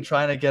 I've been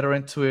trying to get her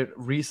into it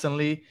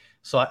recently.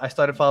 So I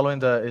started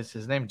following is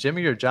his name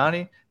Jimmy or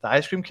Johnny, the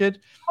ice cream kid?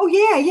 Oh,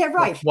 yeah,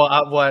 right.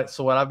 Well,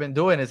 what I've been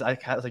doing is I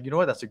was like, you know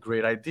what? That's a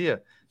great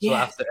idea. So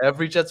after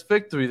every Jets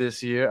victory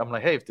this year, I'm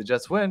like, hey, if the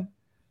Jets win,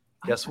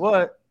 guess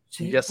what?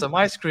 You get some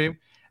ice cream.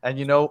 And,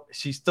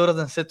 she still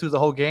doesn't sit through the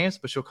whole games,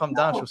 but she'll come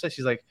down. She's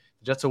like,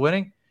 the Jets are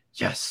winning?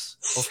 Yes.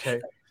 Okay.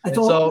 And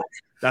so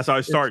that's how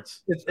it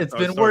starts. It's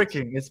been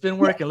working. It's been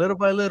working little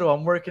by little.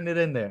 I'm working it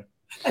in there.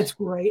 That's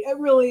great. It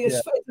really is.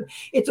 Yeah.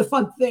 It's a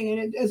fun thing.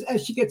 And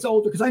as she gets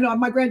older, because I know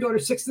my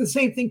granddaughter's 6, the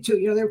same thing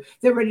too.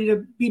 They're ready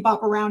to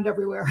bebop around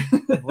everywhere.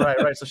 Right.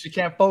 So she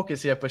can't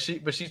focus yet, but she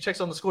checks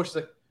on the score. She's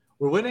like,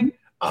 we're winning?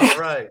 All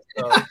right.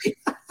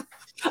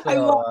 I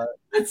love it.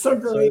 That's so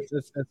great. So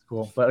it's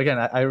cool. But again,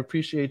 I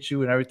appreciate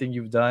you and everything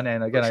you've done.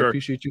 And again, I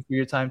appreciate you for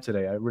your time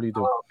today. I really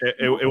do.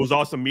 It was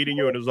awesome meeting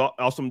you. And it was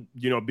awesome,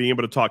 being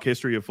able to talk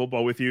history of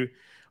football with you.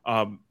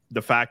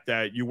 The fact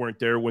that you weren't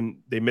there when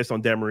they missed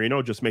on Dan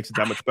Marino just makes it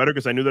that much better.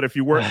 Because I knew that if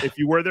you were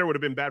there, it would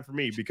have been bad for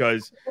me.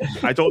 Because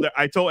I told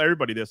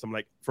everybody this. I'm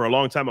like, for a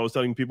long time, I was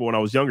telling people when I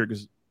was younger,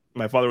 because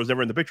my father was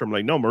never in the picture. I'm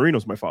like, no,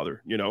 Marino's my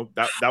father.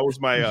 That was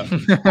my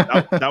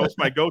that was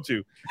my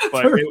go-to.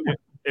 But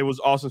It was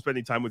awesome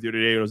spending time with you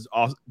today. It was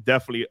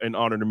definitely an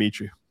honor to meet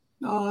you.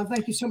 Oh,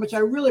 thank you so much. I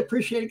really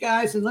appreciate it,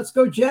 guys. And let's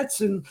go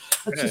Jets. And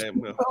let's just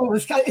we're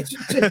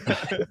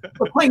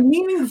playing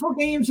meaningful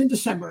games in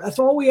December. That's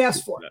all we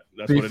asked for.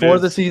 Before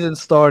the season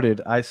started,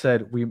 I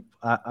said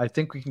I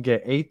think we can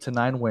get 8 to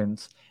 9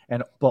 wins.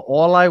 But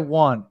all I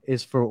want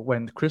is for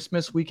when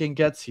Christmas weekend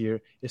gets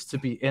here is to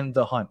be in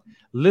the hunt.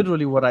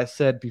 Literally what I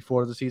said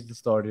before the season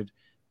started.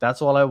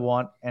 That's all I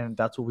want, and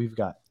that's what we've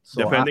got.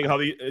 So depending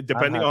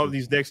on how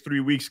these next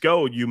 3 weeks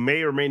go, you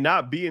may or may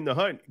not be in the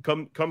hunt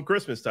come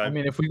Christmas time. I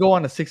mean, if we go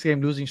on a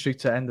 6-game losing streak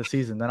to end the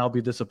season, then I'll be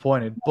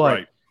disappointed.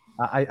 But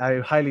I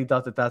highly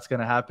doubt that that's going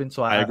to to.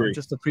 So I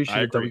just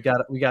appreciate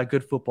that we got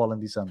good football in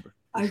December.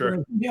 I agree.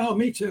 Yeah,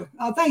 me too.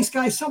 Thanks,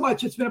 guys, so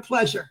much. It's been a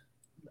pleasure.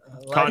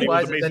 Connie, it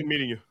was amazing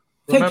meeting you.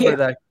 Remember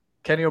that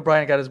Kenny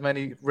O'Brien got as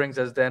many rings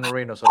as Dan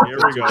Marino. So here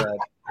we go.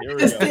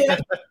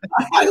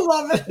 I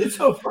love it. It's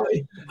so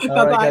funny.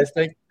 All right, guys.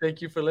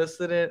 Thank you for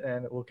listening,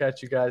 and we'll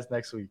catch you guys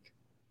next week.